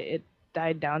why it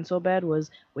died down so bad was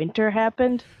winter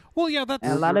happened, Well, yeah, that's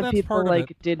and a lot of that's people part of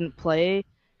like it. didn't play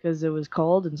because it was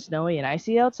cold and snowy and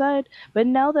icy outside. But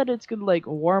now that it's good, like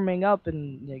warming up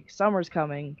and like summer's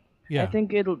coming, Yeah, I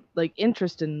think it'll like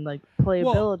interest in like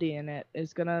playability in it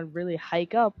is gonna really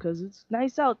hike up because it's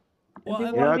nice out and Well, people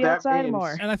and- want Yeah, to be that outside means-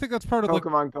 more. and I think that's part of like,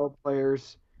 Pokemon Go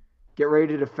players, get ready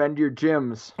to defend your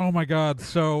gyms. oh my God,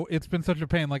 so it's been such a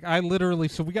pain. Like I literally,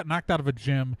 so we got knocked out of a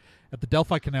gym at the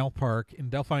Delphi Canal Park in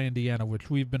Delphi, Indiana,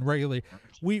 which we've been regularly.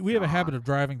 We have a habit of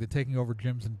driving to taking over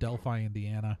gyms in Delphi,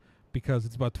 Indiana, because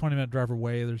it's about a 20-minute drive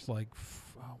away. There's like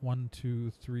 1,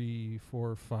 2, 3,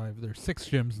 4, 5. There's 6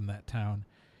 gyms in that town,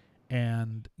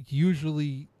 and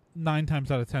usually 9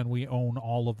 times out of 10 we own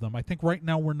all of them. I think right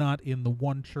now we're not in the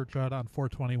one church out on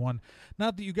 421.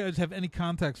 Not that you guys have any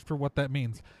context for what that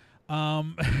means.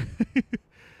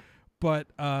 But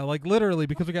like literally,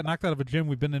 because we got knocked out of a gym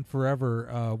we've been in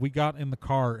forever, we got in the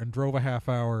car and drove a half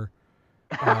hour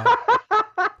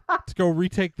to go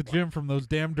retake the gym from those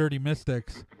damn dirty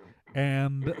Mystics.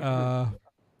 And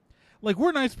like,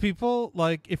 we're nice people.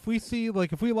 Like if we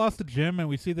lost a gym and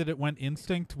we see that it went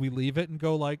instinct, we leave it and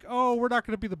go like, oh, we're not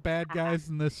going to be the bad guys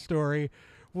in this story.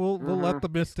 We'll let the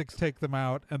Mystics take them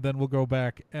out, and then we'll go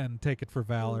back and take it for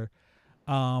Valor.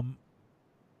 Let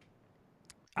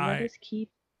us keep.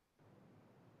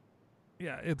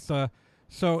 Yeah, it's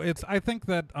so it's, I think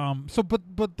that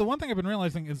but the one thing I've been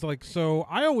realizing is like, so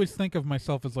I always think of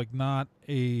myself as like not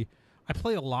a, I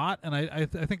play a lot, and I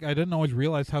think I didn't always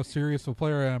realize how serious a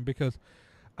player I am, because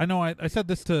I know I said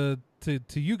this to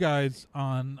you guys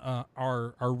on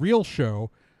our real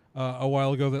show a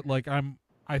while ago, that like I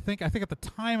think at the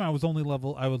time I was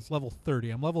level 30.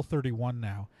 I'm level 31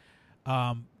 now.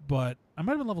 But I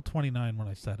might have been level 29 when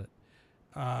I said it.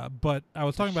 But I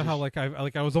was talking about how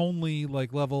I was only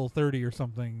like level 30 or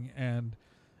something, and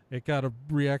it got a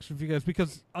reaction from you guys,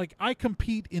 because like I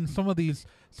compete in some of these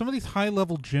high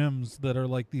level gyms that are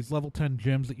like these level 10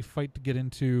 gyms that you fight to get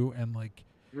into, and like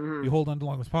you hold on as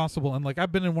long as possible. And like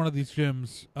I've been in one of these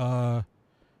gyms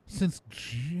since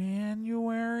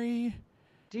January.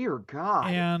 Dear God.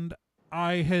 And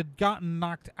I had gotten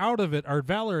knocked out of it. Our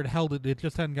Valor had held it. It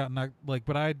just hadn't gotten knocked,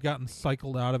 but I had gotten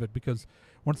cycled out of it, because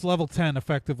once level 10,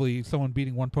 effectively, someone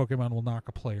beating one Pokemon will knock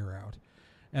a player out.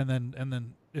 And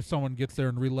then if someone gets there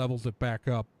and relevels it back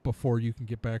up before you can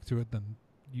get back to it, then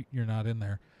you're not in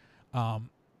there. I'm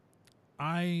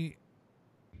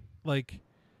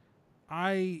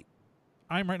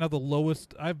right now the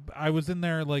lowest. I was in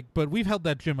there, but we've held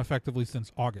that gym effectively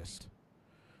since August.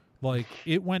 Like,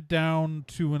 it went down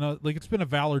to it's been a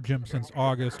Valor gym since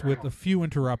August with a few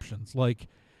interruptions. Like,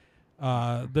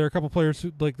 there are a couple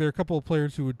of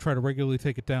players who would try to regularly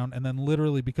take it down, and then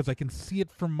literally, because I can see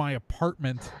it from my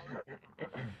apartment,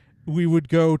 we would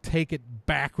go take it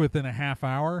back within a half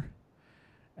hour.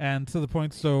 And to the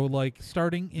point, so like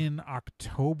starting in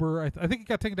October, I think it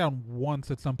got taken down once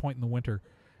at some point in the winter,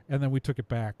 and then we took it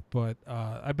back. But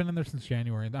I've been in there since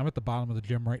January, and I'm at the bottom of the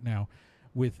gym right now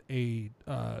with a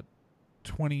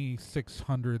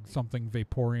 2600 something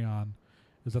Vaporeon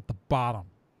is at the bottom.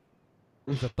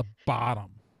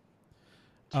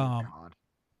 God.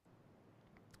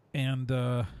 And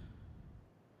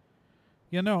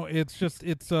it's just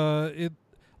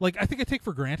like I think I take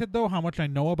for granted though how much I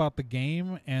know about the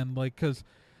game, and like because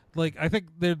like I think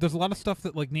there's a lot of stuff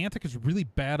that like Niantic is really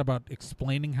bad about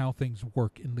explaining how things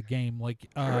work in the game. Like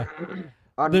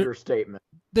Understatement.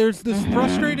 there's this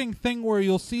frustrating thing where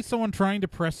you'll see someone trying to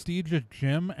prestige a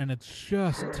gym and it's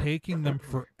just taking them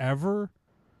forever.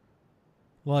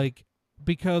 Like,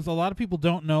 because a lot of people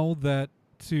don't know that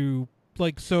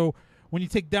so when you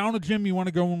take down a gym, you want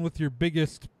to go in with your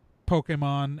biggest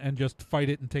Pokemon and just fight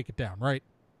it and take it down, right?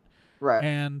 Right.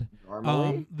 And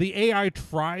Normally? the AI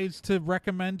tries to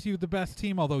recommend to you the best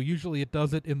team, although usually it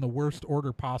does it in the worst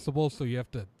order possible, so you have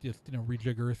to just,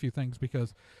 rejigger a few things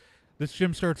because this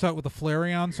gym starts out with a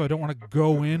Flareon, so I don't want to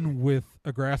go in with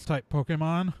a Grass-type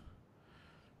Pokemon.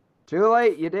 Too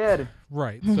late, you did.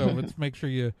 Right, so let's make sure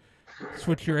you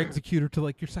switch your Executor to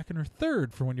like your second or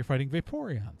third for when you're fighting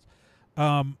Vaporeons.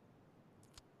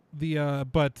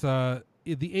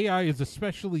 The AI is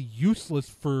especially useless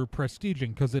for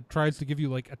prestiging because it tries to give you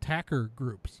like attacker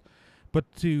groups, but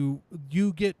you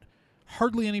get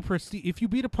hardly any prestige if you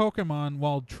beat a Pokemon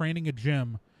while training a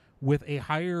gym with a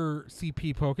higher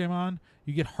CP Pokemon.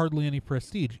 You get hardly any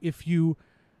prestige if you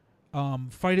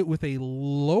fight it with a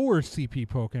lower CP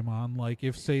Pokemon. Like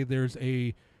if say there's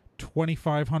a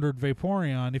 2500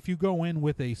 Vaporeon, if you go in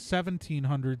with a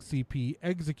 1700 CP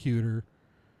Executor,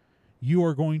 you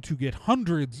are going to get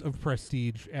hundreds of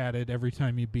prestige added every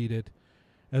time you beat it,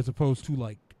 as opposed to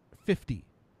like 50.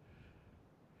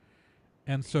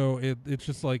 And so it's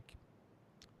just like,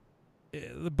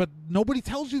 but nobody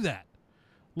tells you that.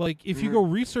 Like if you go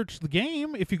research the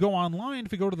game, if you go online,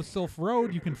 if you go to the Sylph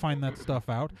Road, you can find that stuff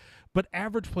out. But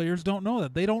average players don't know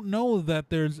that. They don't know that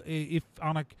there's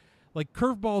like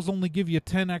curveballs only give you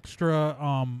 10 extra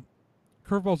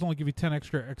curveballs only give you 10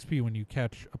 extra XP when you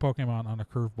catch a Pokemon on a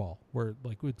curveball, where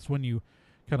like it's when you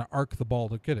kind of arc the ball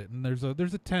to get it, and there's a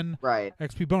 10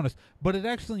 XP bonus, but it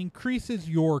actually increases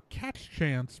your catch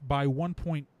chance by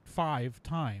 1.5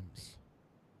 times.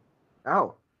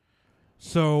 Oh.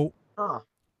 So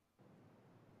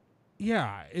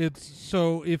yeah, it's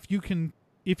so if you can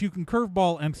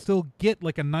curveball and still get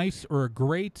like a nice or a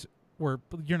great, or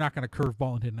you're not going to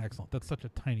curveball and hit an excellent. That's such a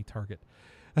tiny target.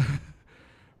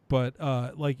 But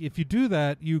like if you do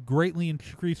that, you greatly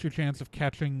increase your chance of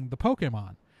catching the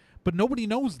Pokemon. But nobody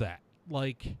knows that.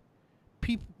 Like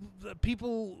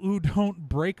people who don't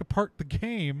break apart the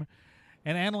game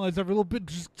and analyze every little bit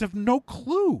just have no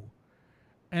clue.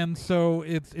 And so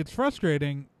it's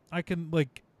frustrating. I can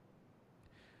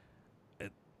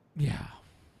yeah.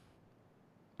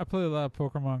 I play a lot of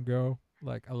Pokemon Go,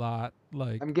 like a lot.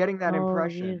 Like I'm getting that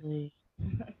impression. Really?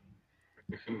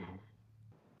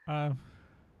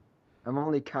 I'm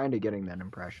only kind of getting that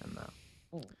impression,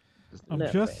 though. I'm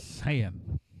just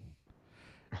saying.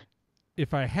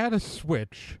 If I had a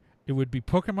Switch, it would be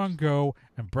Pokemon Go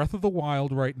and Breath of the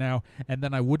Wild right now, and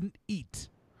then I wouldn't eat.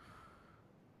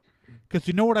 Because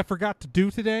you know what I forgot to do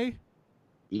today?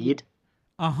 Eat?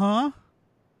 Uh-huh.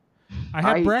 I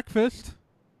had breakfast,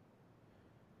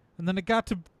 and then it got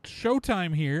to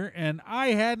showtime here, and I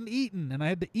hadn't eaten, and I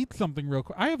had to eat something real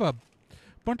quick. I have a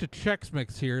bunch of Chex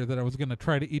Mix here that I was going to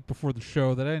try to eat before the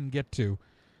show that I didn't get to.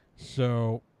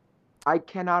 So I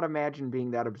cannot imagine being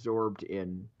that absorbed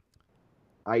in.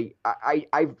 I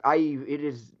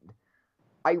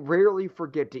rarely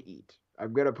forget to eat.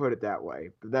 I'm going to put it that way.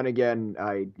 But then again,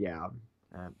 I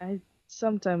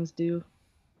sometimes do.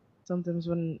 Sometimes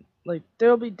when, like,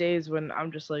 there'll be days when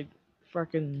I'm just, like,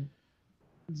 fucking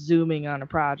zooming on a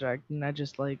project, and I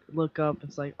just, like, look up,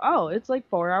 it's like, oh, it's, like,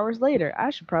 4 hours later.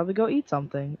 I should probably go eat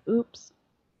something. Oops.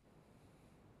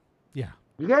 Yeah.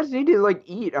 You guys need to, like,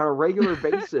 eat on a regular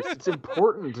basis. It's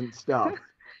important and stuff.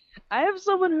 I have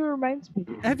someone who reminds me.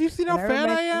 Have you seen how fat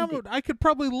I am? I could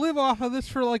probably live off of this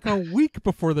for, like, a week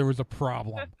before there was a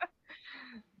problem.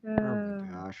 Oh, my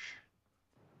gosh.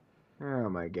 Oh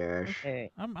my gosh. Okay.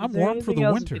 I'm warm for the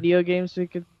winter. Video games we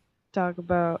could talk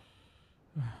about.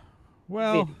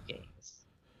 Well,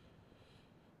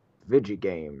 Video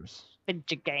games. I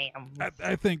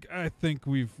think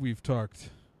we've talked.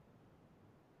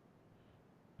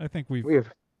 I think we've.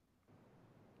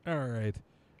 All right.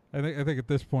 I think at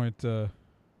this point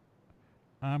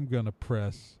I'm gonna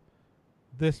press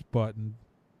this button.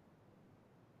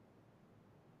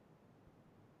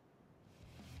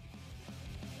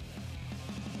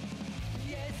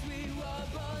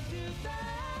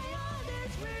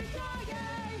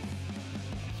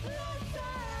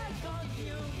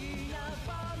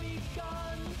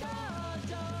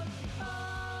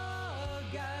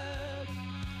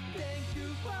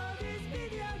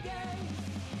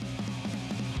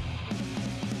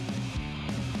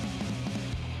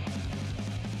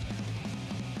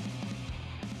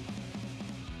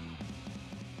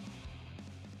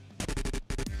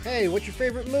 Hey, what's your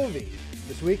favorite movie?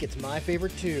 This week it's my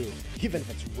favorite too, even if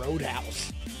it's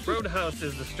Roadhouse. Roadhouse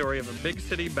is the story of a big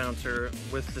city bouncer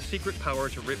with the secret power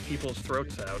to rip people's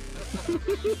throats out,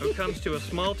 who comes to a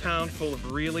small town full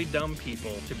of really dumb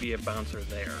people to be a bouncer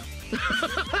there.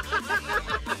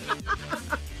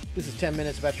 This is 10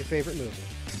 minutes about your favorite movie.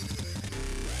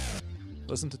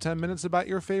 Listen to 10 Minutes About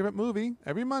Your Favorite Movie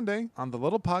every Monday on the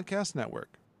Little Podcast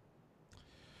Network.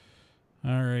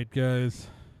 All right, guys.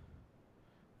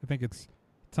 I think it's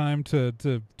time to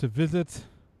visit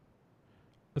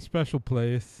a special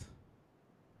place.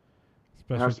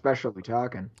 How special are we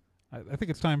talking? I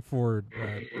think it's time for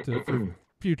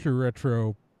future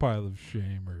retro pile of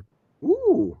shame.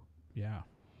 Ooh. Yeah.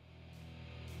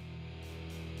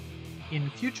 In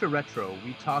Future Retro,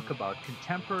 we talk about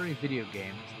contemporary video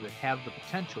games that have the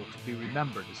potential to be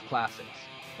remembered as classics.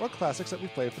 Or classics that we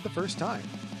played for the first time,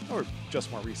 or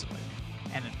just more recently.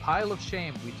 And in Pile of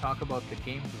Shame, we talk about the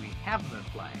games we haven't been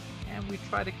playing, and we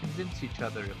try to convince each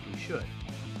other if we should.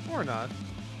 Or not.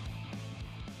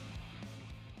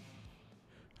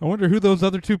 I wonder who those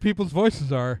other two people's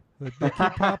voices are that they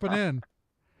keep popping in.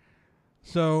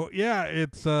 So, yeah,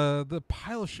 it's the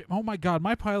pile of shame. Oh, my God.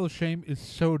 My pile of shame is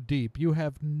so deep. You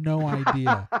have no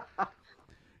idea.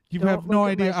 You have no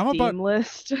idea. I'm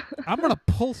list. I'm going to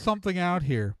pull something out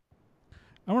here.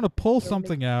 I'm going to pull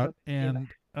something out, and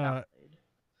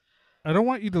I don't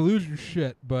want you to lose your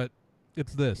shit, but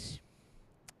it's this.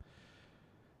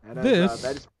 That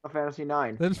is Final Fantasy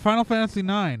IX. That is Final Fantasy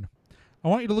IX. I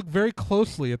want you to look very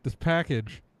closely at this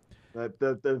package.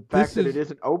 The fact that it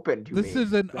isn't open to me. This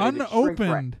is an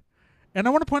unopened. And I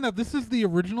want to point out, this is the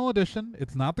original edition.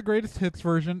 It's not the greatest hits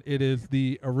version. It is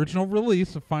the original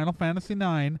release of Final Fantasy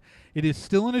IX. It is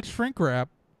still in its shrink wrap.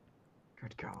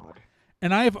 Good God.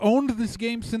 And I have owned this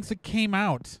game since it came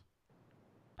out.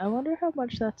 I wonder how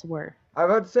much that's worth. I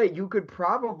was about to say, you could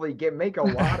probably make a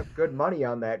lot of good money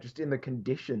on that just in the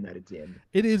condition that it's in.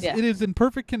 It is in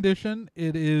perfect condition.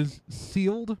 It is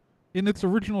sealed in its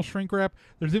original shrink wrap.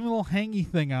 There's even a little hangy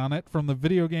thing on it from the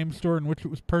video game store in which it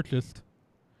was purchased.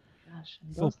 Gosh,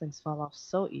 those things fall off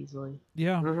so easily.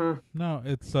 Yeah. Mm-hmm. No,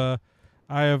 it's I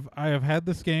have had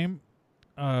this game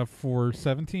for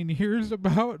 17 years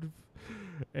about,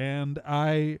 and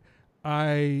I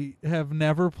have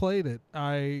never played it.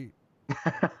 I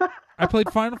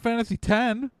played Final Fantasy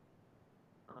X.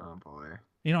 Oh boy.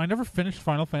 You know, I never finished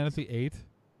Final Fantasy VIII.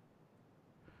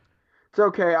 It's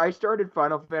okay. I started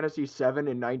Final Fantasy VII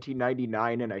in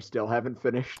 1999, and I still haven't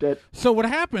finished it. So what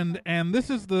happened, and this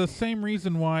is the same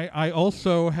reason why I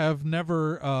also have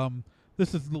never.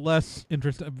 This is less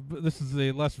interesting. This is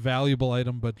a less valuable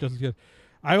item, but just as good.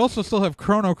 I also still have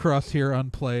Chrono Cross here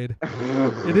unplayed.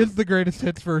 It is the greatest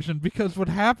hits version, because what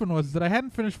happened was that I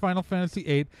hadn't finished Final Fantasy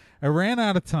VIII. I ran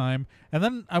out of time, and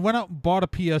then I went out and bought a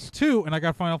PS2, and I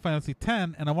got Final Fantasy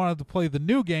X, and I wanted to play the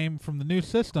new game from the new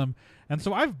system. And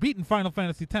so I've beaten Final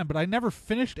Fantasy X, but I never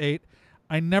finished 8.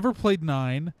 I never played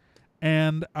 9,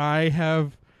 and I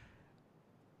have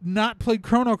not played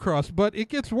Chrono Cross, but it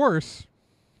gets worse.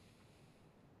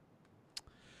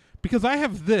 Because I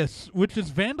have this, which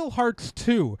is Vandal Hearts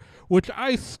 2, which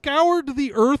I scoured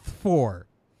the earth for.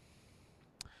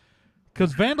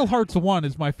 Because Vandal Hearts 1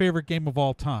 is my favorite game of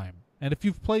all time. And if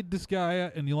you've played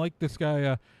Disgaea and you like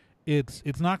Disgaea,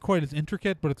 it's not quite as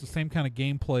intricate, but it's the same kind of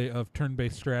gameplay of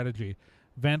turn-based strategy.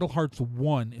 Vandal Hearts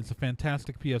 1 is a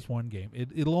fantastic PS1 game.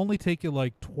 It'll only take you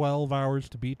like 12 hours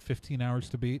to beat, 15 hours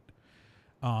to beat.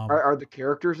 Are the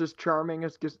characters as charming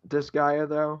as Disgaea,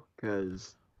 though?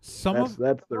 Because... That's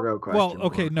the real question. Well,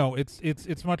 okay, no, it's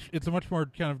a much more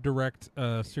kind of direct,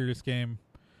 serious game.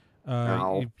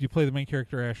 You play the main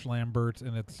character Ash Lambert,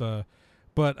 and it's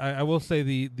but I will say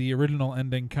the original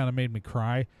ending kind of made me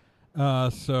cry,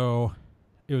 so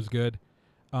it was good.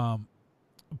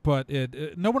 But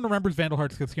no one remembers Vandal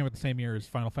Hearts because it came out the same year as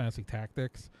Final Fantasy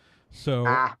Tactics,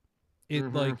 so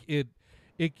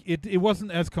it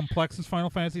wasn't as complex as Final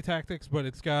Fantasy Tactics, but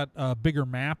it's got bigger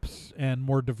maps and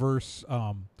more diverse.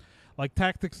 Like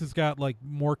Tactics has got like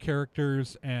more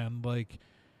characters and like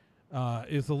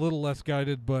is a little less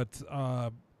guided, but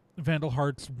Vandal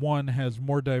Hearts 1 has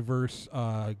more diverse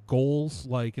goals.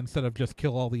 Like instead of just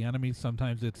kill all the enemies,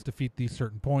 sometimes it's defeat these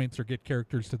certain points or get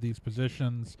characters to these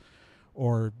positions,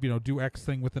 or do X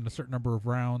thing within a certain number of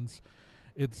rounds.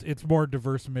 It's more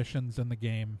diverse missions in the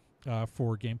game.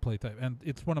 For gameplay type, and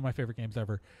it's one of my favorite games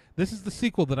ever. This is the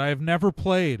sequel that I have never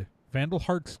played, Vandal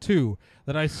Hearts 2,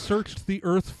 that I searched the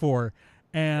earth for,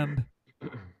 and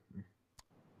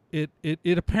it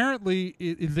apparently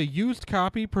is a used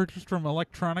copy purchased from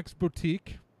Electronics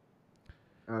Boutique.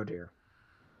 Oh dear.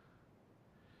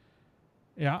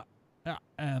 Yeah, Yeah,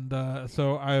 and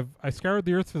so I scoured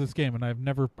the earth for this game, and I've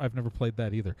never played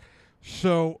that either.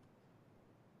 So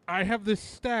I have this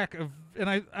stack of, and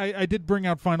I did bring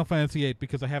out Final Fantasy VIII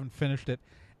because I haven't finished it,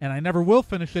 and I never will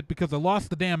finish it because I lost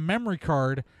the damn memory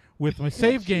card with my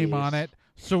save game on it.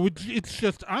 So it's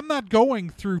just, I'm not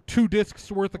going through 2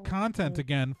 discs worth of content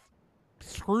again.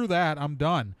 Screw that, I'm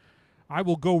done. I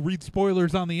will go read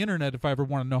spoilers on the internet if I ever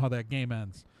want to know how that game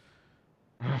ends.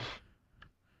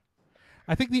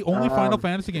 I think the only Final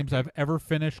Fantasy games I've ever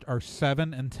finished are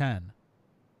 7 and 10.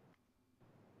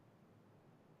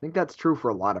 I think that's true for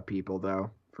a lot of people, though,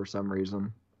 for some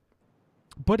reason.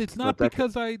 But it's not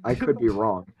because I could be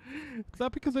wrong. It's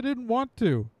not because I didn't want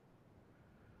to.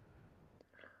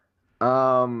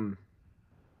 For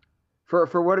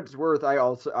what it's worth,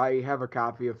 I have a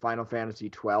copy of Final Fantasy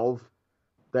 12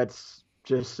 that's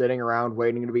just sitting around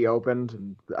waiting to be opened,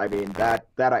 and I mean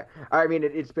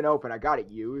it's been open. I got it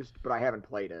used, but I haven't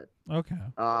played it. Okay.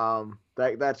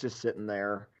 That's just sitting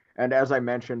there. And as I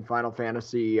mentioned, Final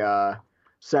Fantasy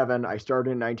 7, I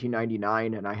started in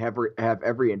 1999, and I have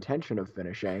every intention of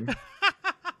finishing.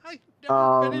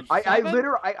 I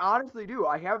honestly do.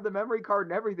 I have the memory card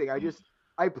and everything.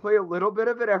 I play a little bit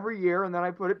of it every year, and then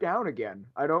I put it down again.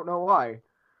 I don't know why.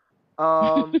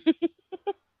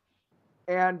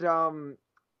 And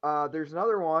there's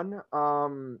another one.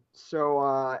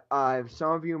 So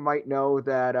some of you might know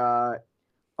that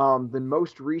the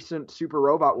most recent Super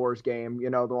Robot Wars game, the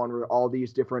one where all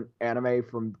these different anime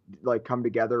from come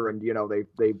together and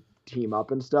they team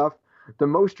up and stuff. The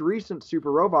most recent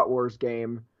Super Robot Wars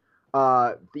game,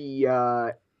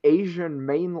 the Asian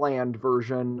mainland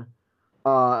version,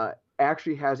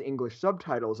 actually has English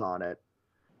subtitles on it.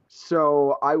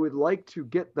 So I would like to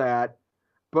get that,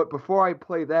 but before I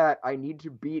play that, I need to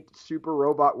beat Super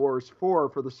Robot Wars 4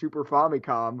 for the Super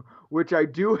Famicom, which I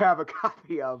do have a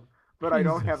copy of, but I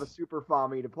don't have a Super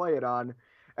Fami to play it on.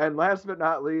 And last but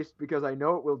not least, because I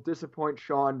know it will disappoint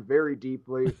Sean very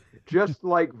deeply, just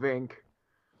like Vink,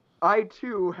 I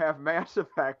too have Mass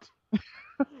Effect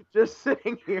just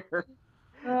sitting here.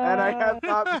 And I have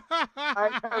not.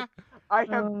 I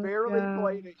have barely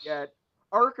played it yet.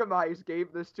 Arkhamize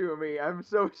gave this to me. I'm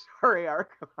so sorry,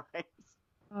 Arkhamize.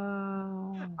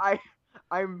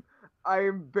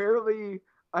 I've barely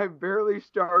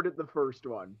started the first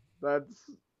one.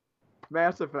 That's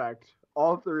Mass Effect,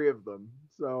 all 3 of them.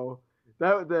 So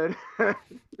that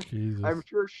Jesus. I'm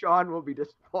sure Sean will be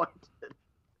disappointed.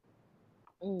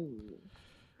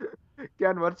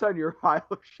 Ken, what's on your pile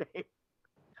of shame?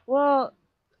 Well,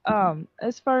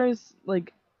 as far as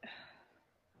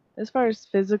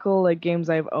physical games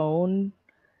I've owned,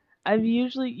 I've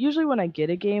usually when I get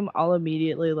a game, I'll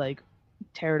immediately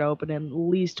tear it open and at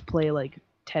least play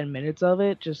 10 minutes of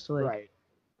it just to Right.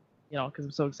 Because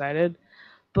I'm so excited.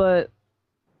 But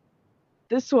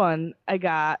this one I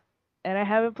got, and I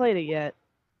haven't played it yet,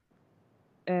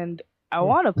 and I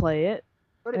want to play it,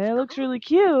 and it looks really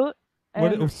cute.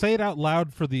 Say it out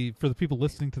loud for the people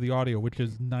listening to the audio, which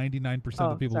is 99%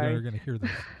 of the people that are going to hear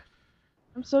this.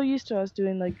 I'm so used to us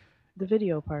doing the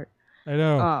video part. I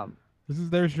know. This is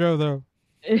their show, though.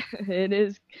 It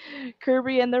is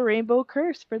Kirby and the Rainbow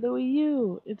Curse for the Wii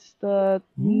U. It's the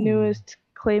newest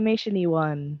claymation-y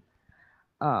one.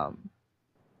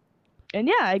 And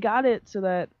yeah, I got it so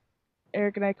that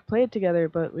Eric and I could play it together,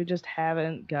 but we just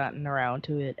haven't gotten around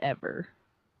to it ever.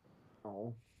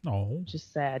 Oh.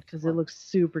 Just sad because it looks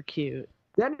super cute.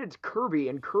 Then it's Kirby,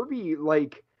 and Kirby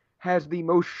has the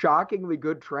most shockingly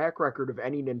good track record of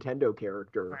any Nintendo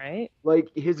character. Right?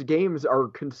 His games are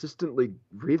consistently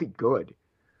really good.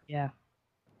 Yeah,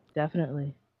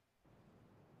 definitely.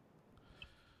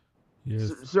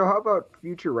 Yes. So how about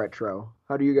future retro?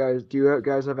 Do you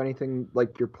guys have anything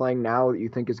you're playing now that you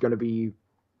think is going to be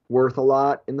worth a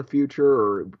lot in the future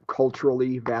or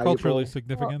culturally valuable? Culturally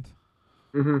significant?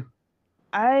 Well,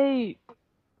 I'm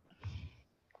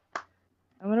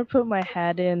gonna put my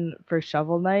hat in for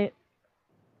Shovel Knight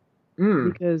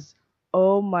because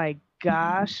oh my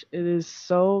gosh, it is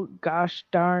so gosh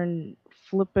darn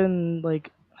flippin'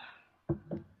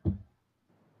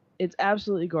 it's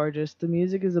absolutely gorgeous. The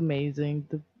music is amazing.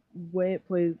 The way it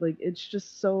plays, it's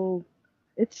just so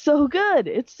good.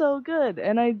 It's so good,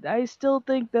 and I still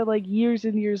think that years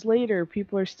and years later,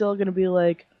 people are still gonna be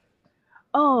like,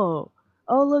 oh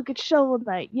look, it's Shovel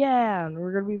Knight, yeah, and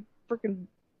we're gonna be freaking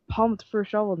pumped for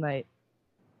Shovel Knight.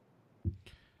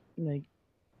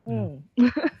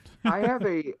 I have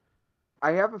a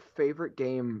favorite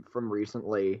game from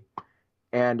recently,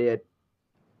 and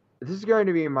this is going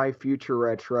to be my future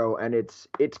retro, and it's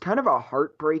kind of a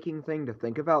heartbreaking thing to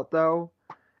think about though,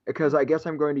 because I guess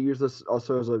I'm going to use this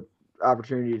also as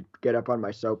opportunity to get up on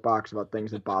my soapbox about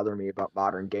things that bother me about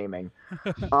modern gaming.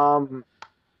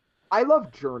 I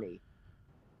love Journey.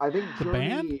 I think The Journey,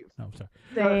 band? No, I'm sorry.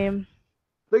 Same.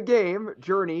 the game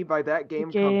Journey by that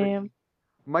game company Game.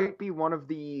 might be one of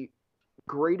the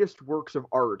greatest works of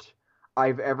art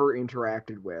I've ever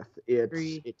interacted with.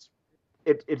 Agree.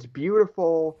 It's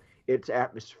beautiful. It's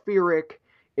atmospheric.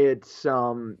 It's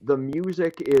the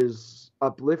music is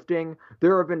uplifting.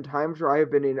 There have been times where I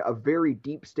have been in a very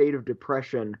deep state of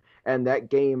depression, and that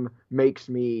game makes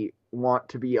me want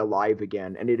to be alive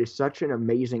again. And it is such an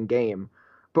amazing game.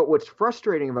 But what's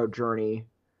frustrating about Journey,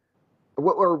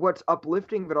 what's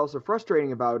uplifting but also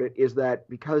frustrating about it, is that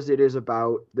because it is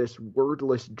about this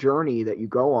wordless journey that you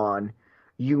go on,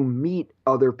 you meet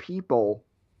other people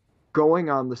going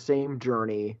on the same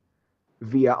journey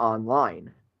via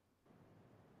online.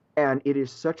 And it is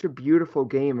such a beautiful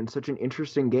game and such an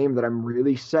interesting game that I'm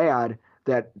really sad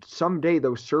that someday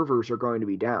those servers are going to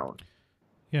be down.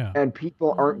 Yeah. And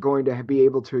people aren't going to be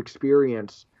able to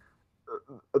experience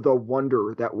the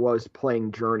wonder that was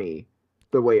playing Journey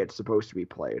the way it's supposed to be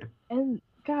played. And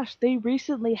gosh, they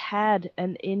recently had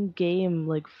an in-game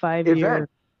like 5-year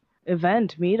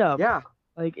event meetup. Yeah.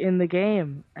 Like in the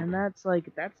game, and that's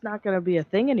not gonna be a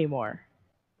thing anymore.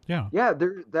 Yeah. Yeah,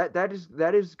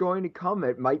 that is going to come.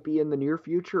 It might be in the near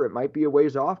future. It might be a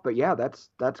ways off, but yeah, that's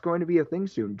going to be a thing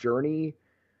soon. Journey,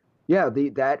 yeah,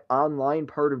 that online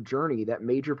part of Journey, that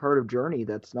major part of Journey,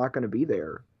 that's not going to be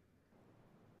there.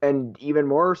 And even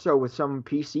more so with some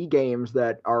PC games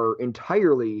that are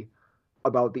entirely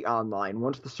about the online.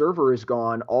 Once the server is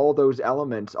gone, all those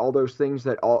elements, all those things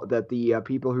that the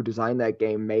people who designed that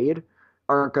game made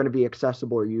aren't going to be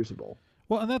accessible or usable.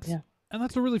 Well, and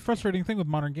that's a really frustrating thing with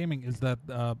modern gaming is that,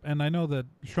 and I know that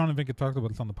Sean and Vink had talked about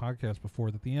this on the podcast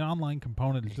before, that the online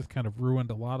component has just kind of ruined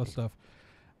a lot of stuff.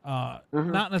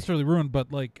 Not necessarily ruined,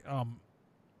 but like,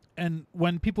 and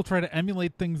when people try to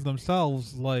emulate things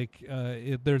themselves, like,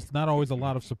 there's not always a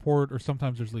lot of support, or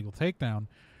sometimes there's legal takedown,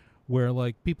 where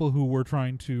like people who were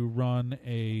trying to run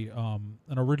an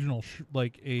original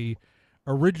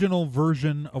original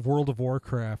version of World of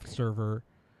Warcraft server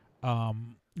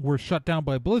were shut down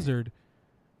by Blizzard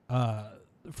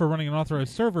for running an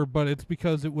authorized server, but it's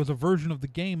because it was a version of the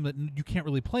game that you can't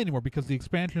really play anymore because the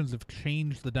expansions have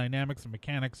changed the dynamics and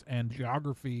mechanics and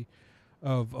geography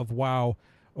of WoW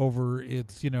over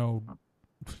its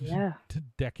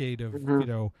decade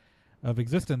of of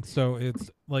existence. So it's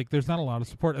like there's not a lot of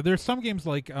support. There's some games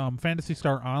like Phantasy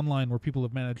Star Online where people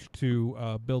have managed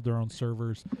to build their own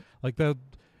servers. Like that.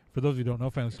 For those of you who don't know,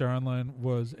 Phantasy Star Online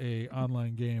was a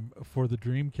online game for the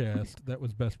Dreamcast that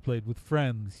was best played with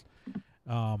friends.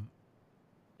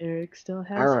 Eric still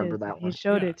has I remember his. that He one.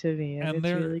 showed it to me, and it's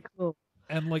really cool.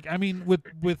 And like, I mean, with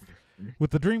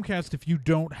the Dreamcast, if you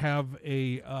don't have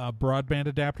a broadband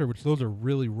adapter, which those are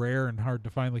really rare and hard to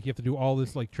find, like you have to do all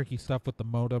this like tricky stuff with the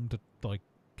modem to like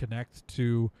connect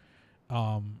to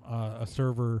a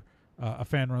server, a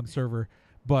fan run server,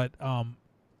 but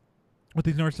with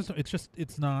these newer systems,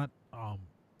 it's not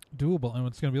doable, and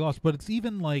it's going to be lost. But it's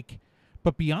even like,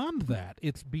 but beyond that,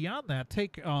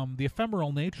 take the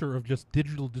ephemeral nature of just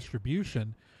digital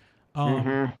distribution.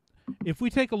 If we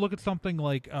take a look at something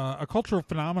like a cultural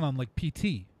phenomenon like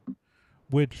PT,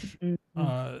 which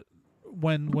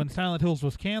when Silent Hills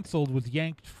was canceled, was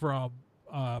yanked from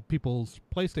people's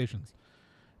PlayStations,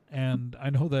 and I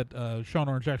know that Sean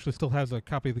Orange actually still has a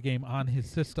copy of the game on his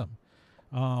system.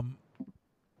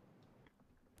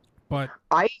 But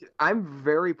I'm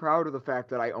very proud of the fact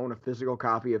that I own a physical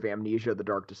copy of Amnesia: The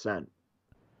Dark Descent.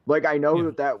 Like, I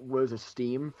know that was a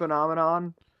Steam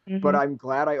phenomenon, but I'm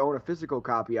glad I own a physical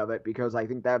copy of it because I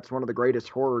think that's one of the greatest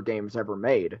horror games ever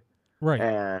made. Right.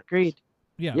 And Agreed.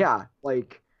 yeah,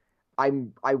 like I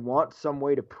want some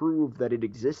way to prove that it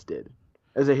existed.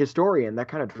 As a historian, that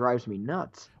kind of drives me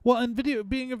nuts. Well, and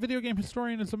being a video game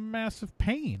historian is a massive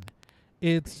pain.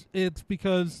 It's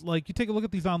because like you take a look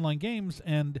at these online games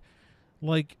and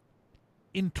like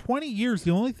in 20 years, the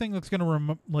only thing that's going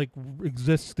to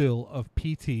exist still of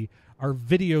PT are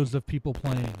videos of people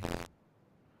playing.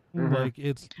 Like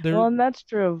it's there. Well, and that's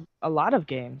true of a lot of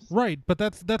games. Right, but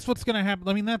that's what's going to happen.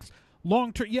 I mean, that's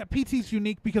long term. Yeah, PT's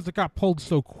unique because it got pulled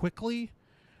so quickly.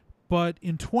 But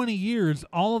in 20 years,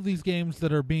 all of these games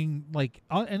that are being like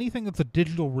anything that's a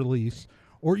digital release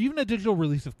or even a digital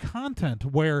release of content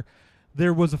where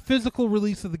there was a physical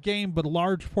release of the game, but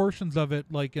large portions of it,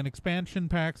 like in expansion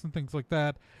packs and things like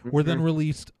that, were then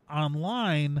released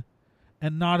online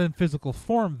and not in physical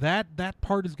form. That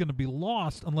part is going to be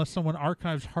lost unless someone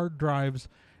archives hard drives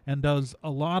and does a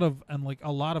lot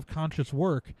of conscious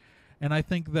work. And I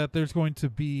think that there's going to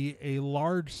be a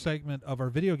large segment of our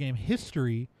video game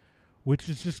history which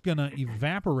is just going to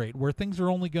evaporate, where things are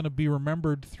only going to be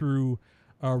remembered through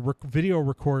video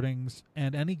recordings,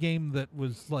 and any game that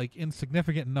was like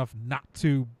insignificant enough not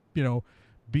to,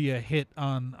 be a hit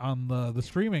on the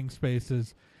streaming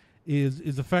spaces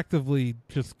is effectively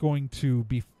just going to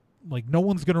be like, no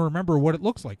one's going to remember what it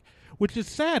looks like, which is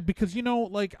sad because,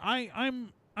 like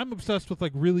I'm obsessed with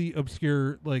like really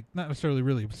obscure, like not necessarily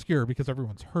really obscure because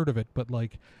everyone's heard of it, but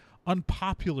like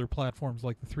unpopular platforms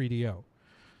like the 3DO.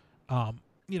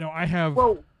 I have...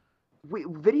 Well,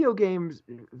 video games,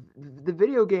 the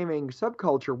video gaming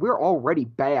subculture, we're already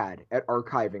bad at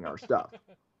archiving our stuff.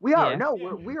 We are. Yeah. No,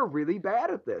 we are really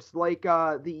bad at this. Like,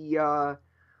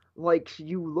 like,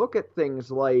 you look at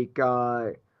things like,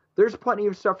 there's plenty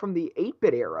of stuff from the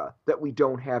 8-bit era that we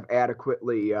don't have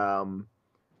adequately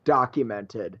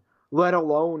documented, let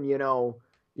alone,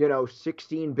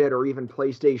 16-bit or even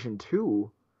PlayStation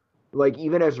 2. Like,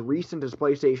 even as recent as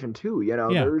PlayStation 2,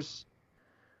 there's...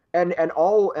 And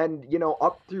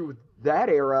up through that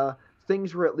era,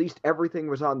 things were at least everything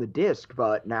was on the disc,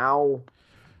 but now...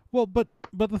 Well, but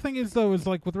the thing is, though, is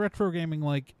like with retro gaming,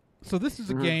 like, so this is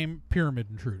a game, Pyramid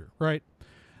Intruder, right?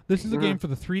 This is a game for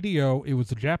the 3DO. It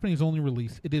was a Japanese-only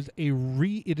release. It is a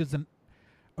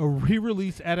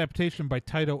re-release adaptation by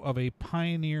Taito of a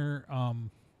pioneer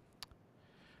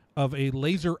of a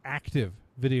laser-active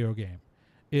video game.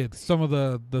 It's some of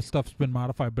the stuff's been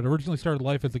modified, but originally started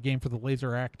life as a game for the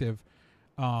Laser Active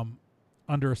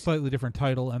under a slightly different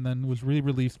title, and then was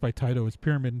re-released by Taito as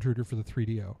Pyramid Intruder for the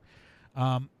 3DO.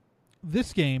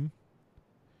 This game,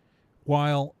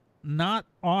 while not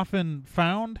often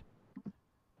found,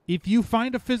 if you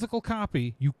find a physical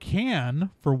copy, you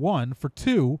can, for one. For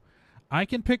two, I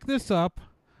can pick this up,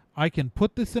 I can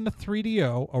put this in a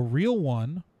 3DO, a real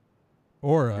one,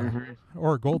 or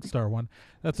a Gold Star one.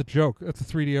 That's a joke. That's a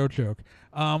 3DO joke.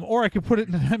 Or I could put it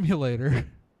in an emulator.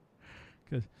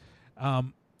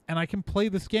 And I can play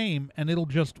this game, and it'll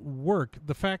just work.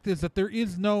 The fact is that there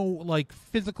is no, like,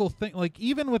 physical thing. Like,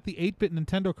 even with the 8-bit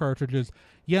Nintendo cartridges,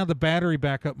 yeah, the battery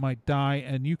backup might die,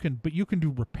 but you can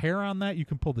do repair on that. You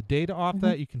can pull the data off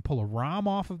that. You can pull a ROM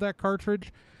off of that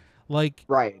cartridge. Like,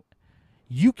 right.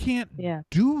 You can't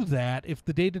do that if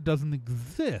the data doesn't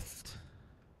exist.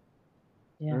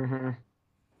 Yeah.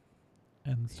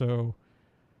 And so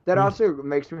that also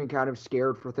makes me kind of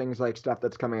scared for things like stuff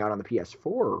that's coming out on the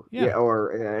PS4.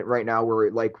 Or right now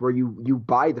where you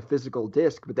buy the physical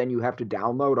disc, but then you have to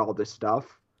download all this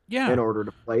stuff in order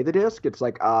to play the disc. It's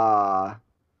like, that's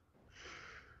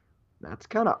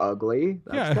kind of ugly.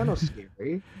 That's kind of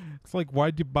scary. It's like,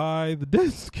 why'd you buy the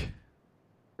disc?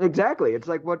 Exactly. It's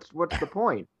like, what's the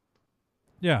point?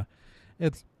 Yeah.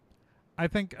 I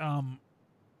think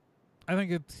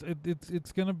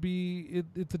it's gonna be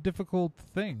it's a difficult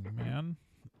thing, man.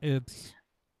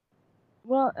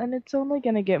 Well, and it's only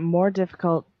gonna get more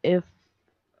difficult if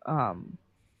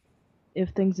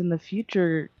things in the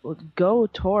future go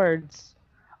towards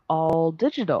all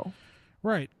digital.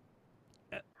 Right.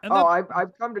 And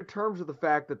I've come to terms with the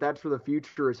fact that that's where the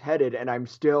future is headed, and I'm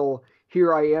still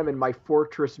here. I am in my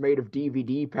fortress made of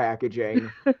DVD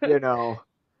packaging,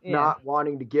 not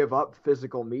wanting to give up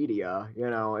physical media.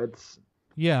 It's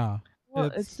Well,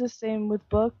 it's the same with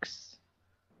books.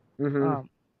 CDs.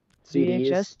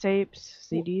 VHS tapes,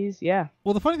 CDs. Yeah.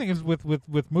 Well, the funny thing is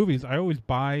with movies, I always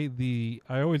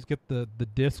get the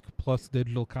disc plus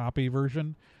digital copy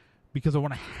version because I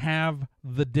want to have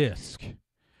the disc.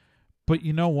 But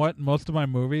you know what? Most of my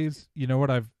movies, you know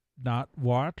what I've not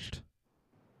watched?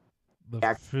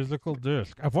 The physical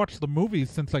disc. I've watched the movies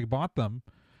since I bought them,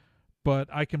 but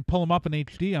I can pull them up in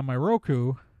HD on my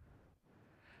Roku.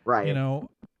 Right. I'll,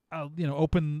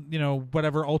 open,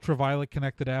 whatever ultraviolet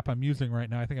connected app I'm using right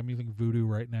now. I think I'm using Vudu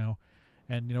right now.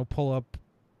 And, pull up,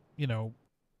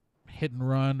 Hit and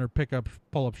Run or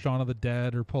pull up Shaun of the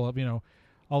Dead or pull up,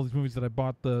 all these movies that I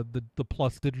bought the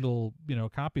plus digital,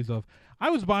 copies of. I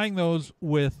was buying those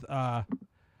with, I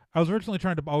was originally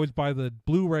trying to always buy the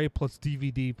Blu-ray plus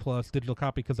DVD plus digital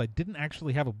copy because I didn't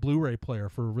actually have a Blu-ray player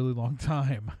for a really long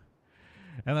time.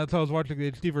 And that's how I was watching the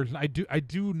HD version. I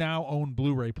do now own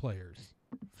Blu-ray players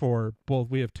for both.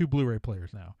 We have 2 Blu-ray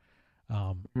players now.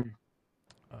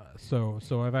 So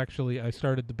I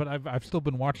started, but I've still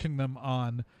been watching them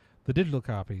on the digital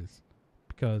copies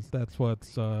because that's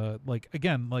what's because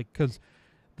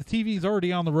the TV's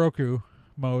already on the Roku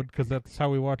mode because that's how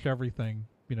we watch everything.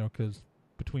 Because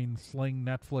between Sling,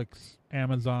 Netflix,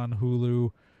 Amazon,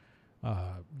 Hulu,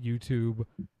 YouTube,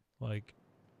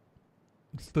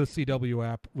 it's the CW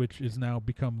app, which has now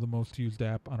become the most used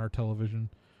app on our television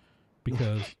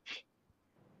because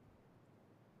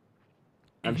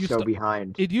I'm so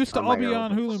behind. It used to on all my be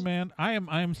on Arrowverse. Hulu, man. I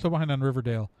am so behind on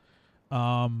Riverdale.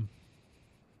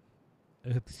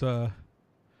 It's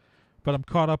but I'm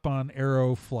caught up on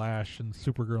Arrow, Flash, and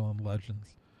Supergirl and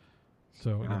Legends.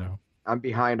 So, you know. I'm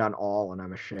behind on all, and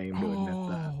I'm ashamed to admit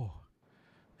that. Oh,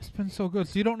 it's been so good.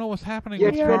 So you don't know what's happening Yeah,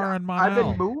 with Kara and I've Mon-El.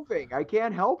 been moving. I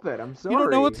can't help it. I'm sorry. You don't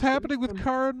know what's happening with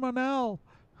Kara and Mon-El.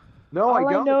 No, All I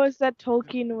I don't. know is that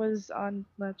Tolkien was on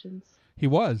Legends. He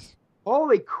was.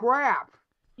 Holy crap! I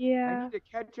Yeah. need to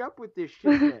catch up with this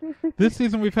shit. This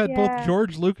season we've had both Yeah.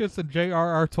 George Lucas and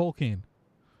J.R.R. Tolkien.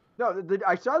 No,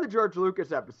 I saw the George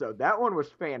Lucas episode. That one was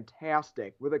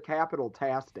fantastic, with a capital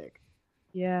tastic.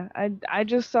 Yeah, I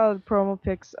just saw the promo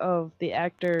pics of the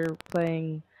actor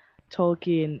playing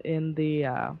Tolkien in the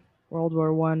World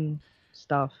War I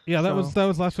stuff. Yeah, that was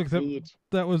last week's Neat.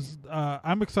 that was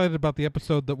I'm excited about the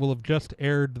episode that will have just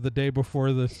aired the day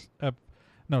before this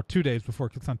 2 days before,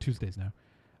 'cause it's on Tuesdays now.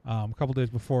 A couple days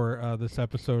before this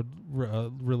episode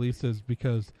releases,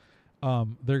 because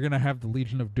they're going to have the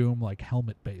Legion of Doom like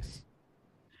helmet base.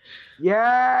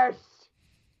 Yes!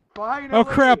 Finally! Oh,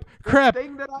 crap. The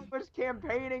thing that I was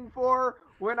campaigning for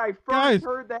when I first Guys.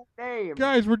 heard that name.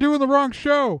 Guys, we're doing the wrong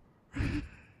show.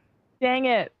 Dang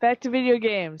it! Back to video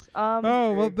games.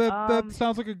 Oh, well that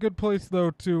sounds like a good place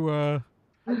though to I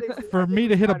think- for I think me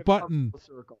to we hit a kind of come button. full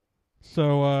circle.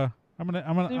 So I'm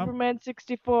gonna Superman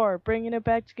 64, bringing it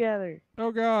back together.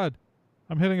 oh god.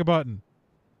 I'm hitting a button.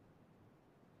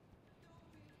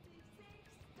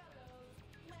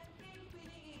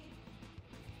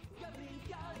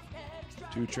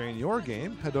 To train your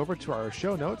game, head over to our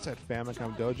show notes at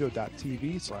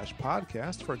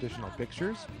famicomdojo.tv/podcast for additional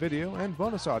pictures, video, and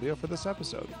bonus audio for this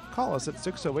episode. Call us at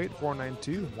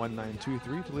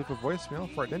 608-492-1923 to leave a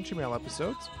voicemail for Adventure Mail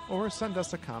episodes, or send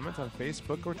us a comment on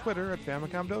Facebook or Twitter at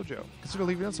Famicom Dojo. Consider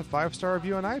leaving us a 5-star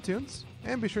review on iTunes,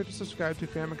 and be sure to subscribe to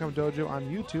Famicom Dojo on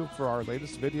YouTube for our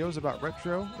latest videos about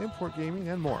retro, import gaming,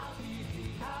 and more.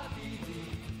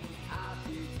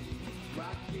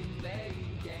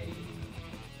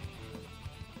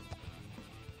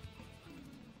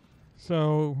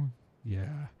 So,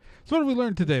 yeah. So what did we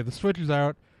learn today? The Switch is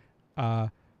out.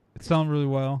 It's selling really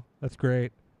well. That's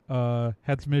great.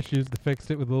 Had some issues. They fixed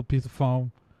it with a little piece of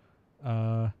foam.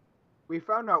 We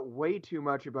found out way too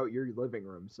much about your living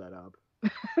room setup.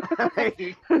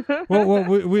 Well,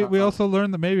 we also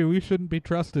learned that maybe we shouldn't be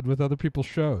trusted with other people's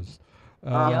shows.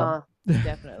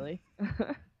 Definitely.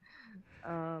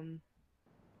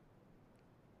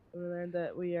 We learned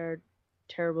that we are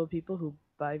terrible people who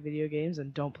buy video games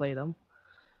and don't play them.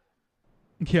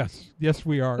 Yes,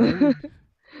 we are.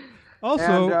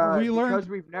 Also, and, we learned because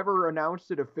we've never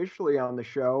announced it officially on the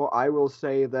show, I will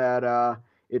say that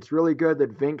it's really good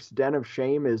that Vink's Den of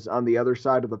Shame is on the other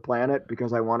side of the planet,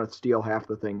 because I want to steal half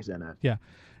the things in it. Yeah.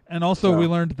 And also So- we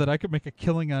learned that I could make a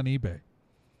killing on eBay.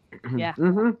 Yeah.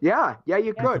 Mm-hmm. Yeah, you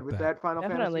Yeah. could with That. that Final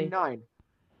Definitely. Fantasy IX.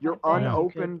 Your I think you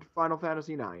unopened Final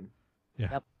Fantasy IX.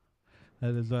 That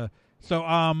is so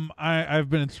I've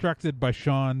been instructed by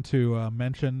Sean to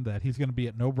mention that he's going to be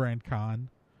at No Brand Con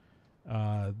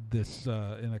this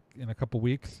in a couple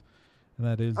weeks, and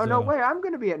that is Oh no way! I'm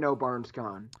going to be at No Barnes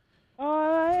Con.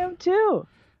 Oh, I am too.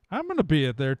 I'm going to be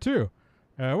at there too.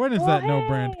 When is Oh, that No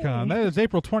Brand Con? hey! That is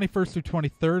April 21st through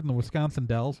 23rd in the Wisconsin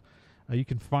Dells. You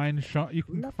can find Sean. You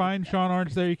can find Sean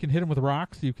Orange there. You can hit him with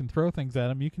rocks. You can throw things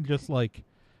at him. You can just like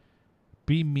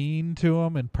be mean to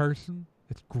him in person.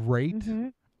 It's great. Mm-hmm.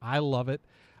 I love it.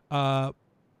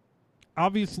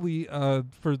 Obviously,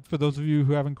 for those of you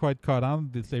who haven't quite caught on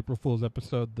this April Fool's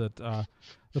episode, that the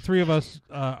three of us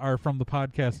are from the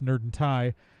podcast Nerd and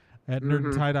Tie at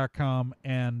nerdandtie.com,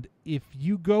 and if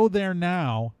you go there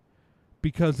now,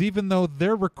 because even though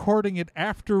they're recording it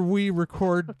after we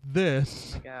record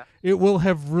this, it will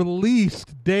have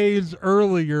released days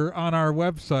earlier on our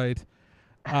website.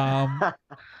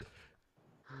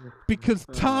 Because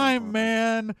time,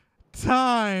 man,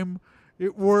 time,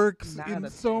 it works Not in a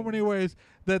so thing. many ways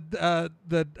that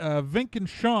Vink and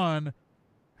Sean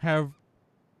have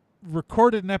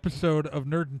recorded an episode of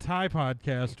Nerd and Tie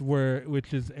podcast,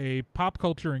 which is a pop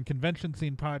culture and convention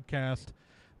scene podcast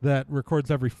that records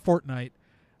every fortnight.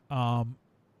 And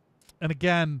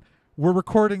again, we're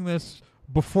recording this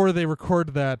before they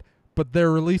record that, but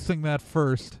they're releasing that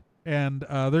first. And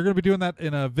they're going to be doing that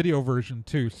in a video version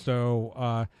too.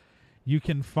 So you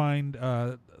can find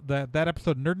that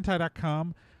episode at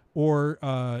nerdandtie.com or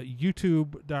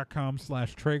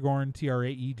youtube.com/Tragorn,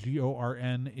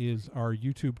 Traegorn is our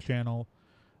YouTube channel.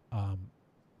 And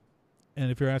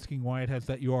if you're asking why it has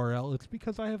that URL, it's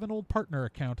because I have an old partner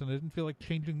account and I didn't feel like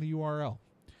changing the URL.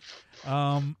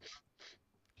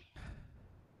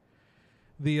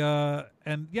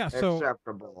 And yeah, so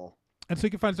acceptable. And so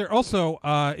you can find us there. Also,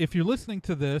 if you're listening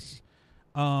to this,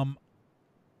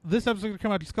 this episode is going to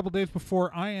come out just a couple days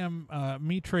before I am,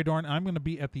 me, Trey Dorn. I'm going to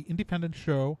be at the Independent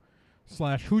Show /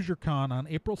 HoosierCon on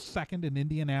April 2nd in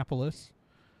Indianapolis.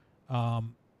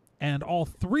 And all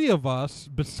three of us,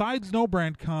 besides No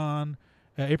Brand Con,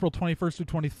 April 21st through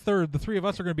 23rd, the three of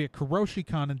us are going to be at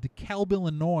KaroshiCon in DeKalb,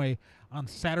 Illinois on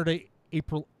Saturday,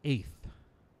 April 8th.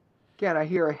 Can I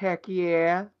hear a heck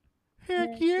yeah?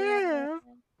 Heck yeah!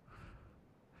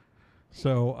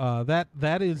 So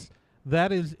that is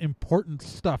important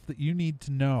stuff that you need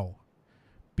to know,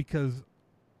 because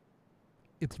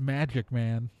it's magic,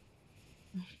 man.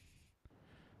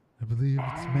 I believe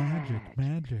it's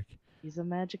magic. He's a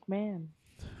magic man.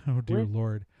 Oh dear with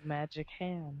Lord! Magic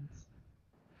hands.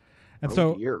 And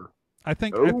so dear. I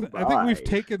think Oh,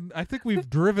 we've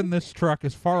driven this truck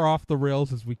as far off the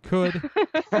rails as we could.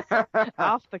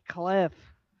 Off the cliff.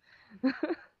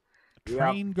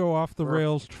 Train go off the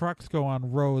rails, trucks go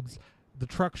on roads. The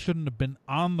truck shouldn't have been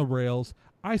on the rails.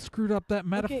 I screwed up that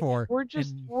metaphor. Okay,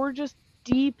 we're just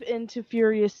deep into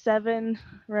Furious 7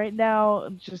 right now.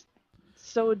 Just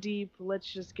so deep. Let's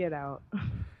just get out.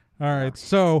 All right.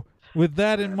 So with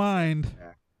that in mind,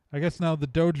 I guess now the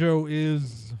dojo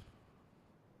is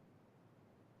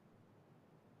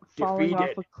falling off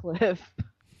defeated. a cliff.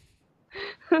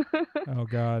 Oh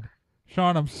God,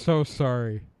 Sean, I'm so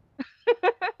sorry.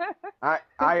 I'm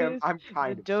kind the of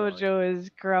sorry. dojo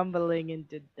is crumbling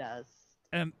into dust.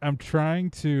 And I'm trying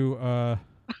to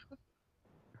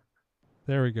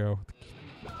there we go.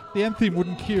 The end theme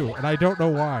wouldn't cue, and I don't know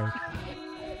why.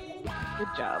 Good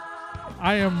job.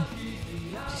 I am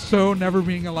so never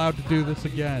being allowed to do this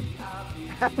again.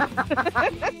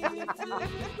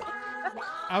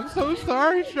 I'm so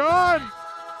sorry, Sean.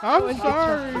 I'm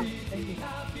sorry.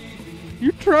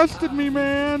 You trusted me,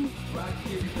 man.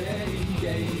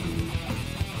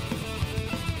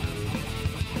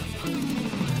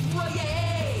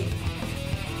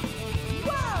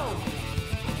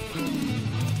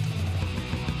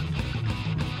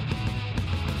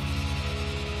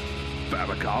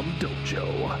 Famicom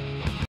Dojo.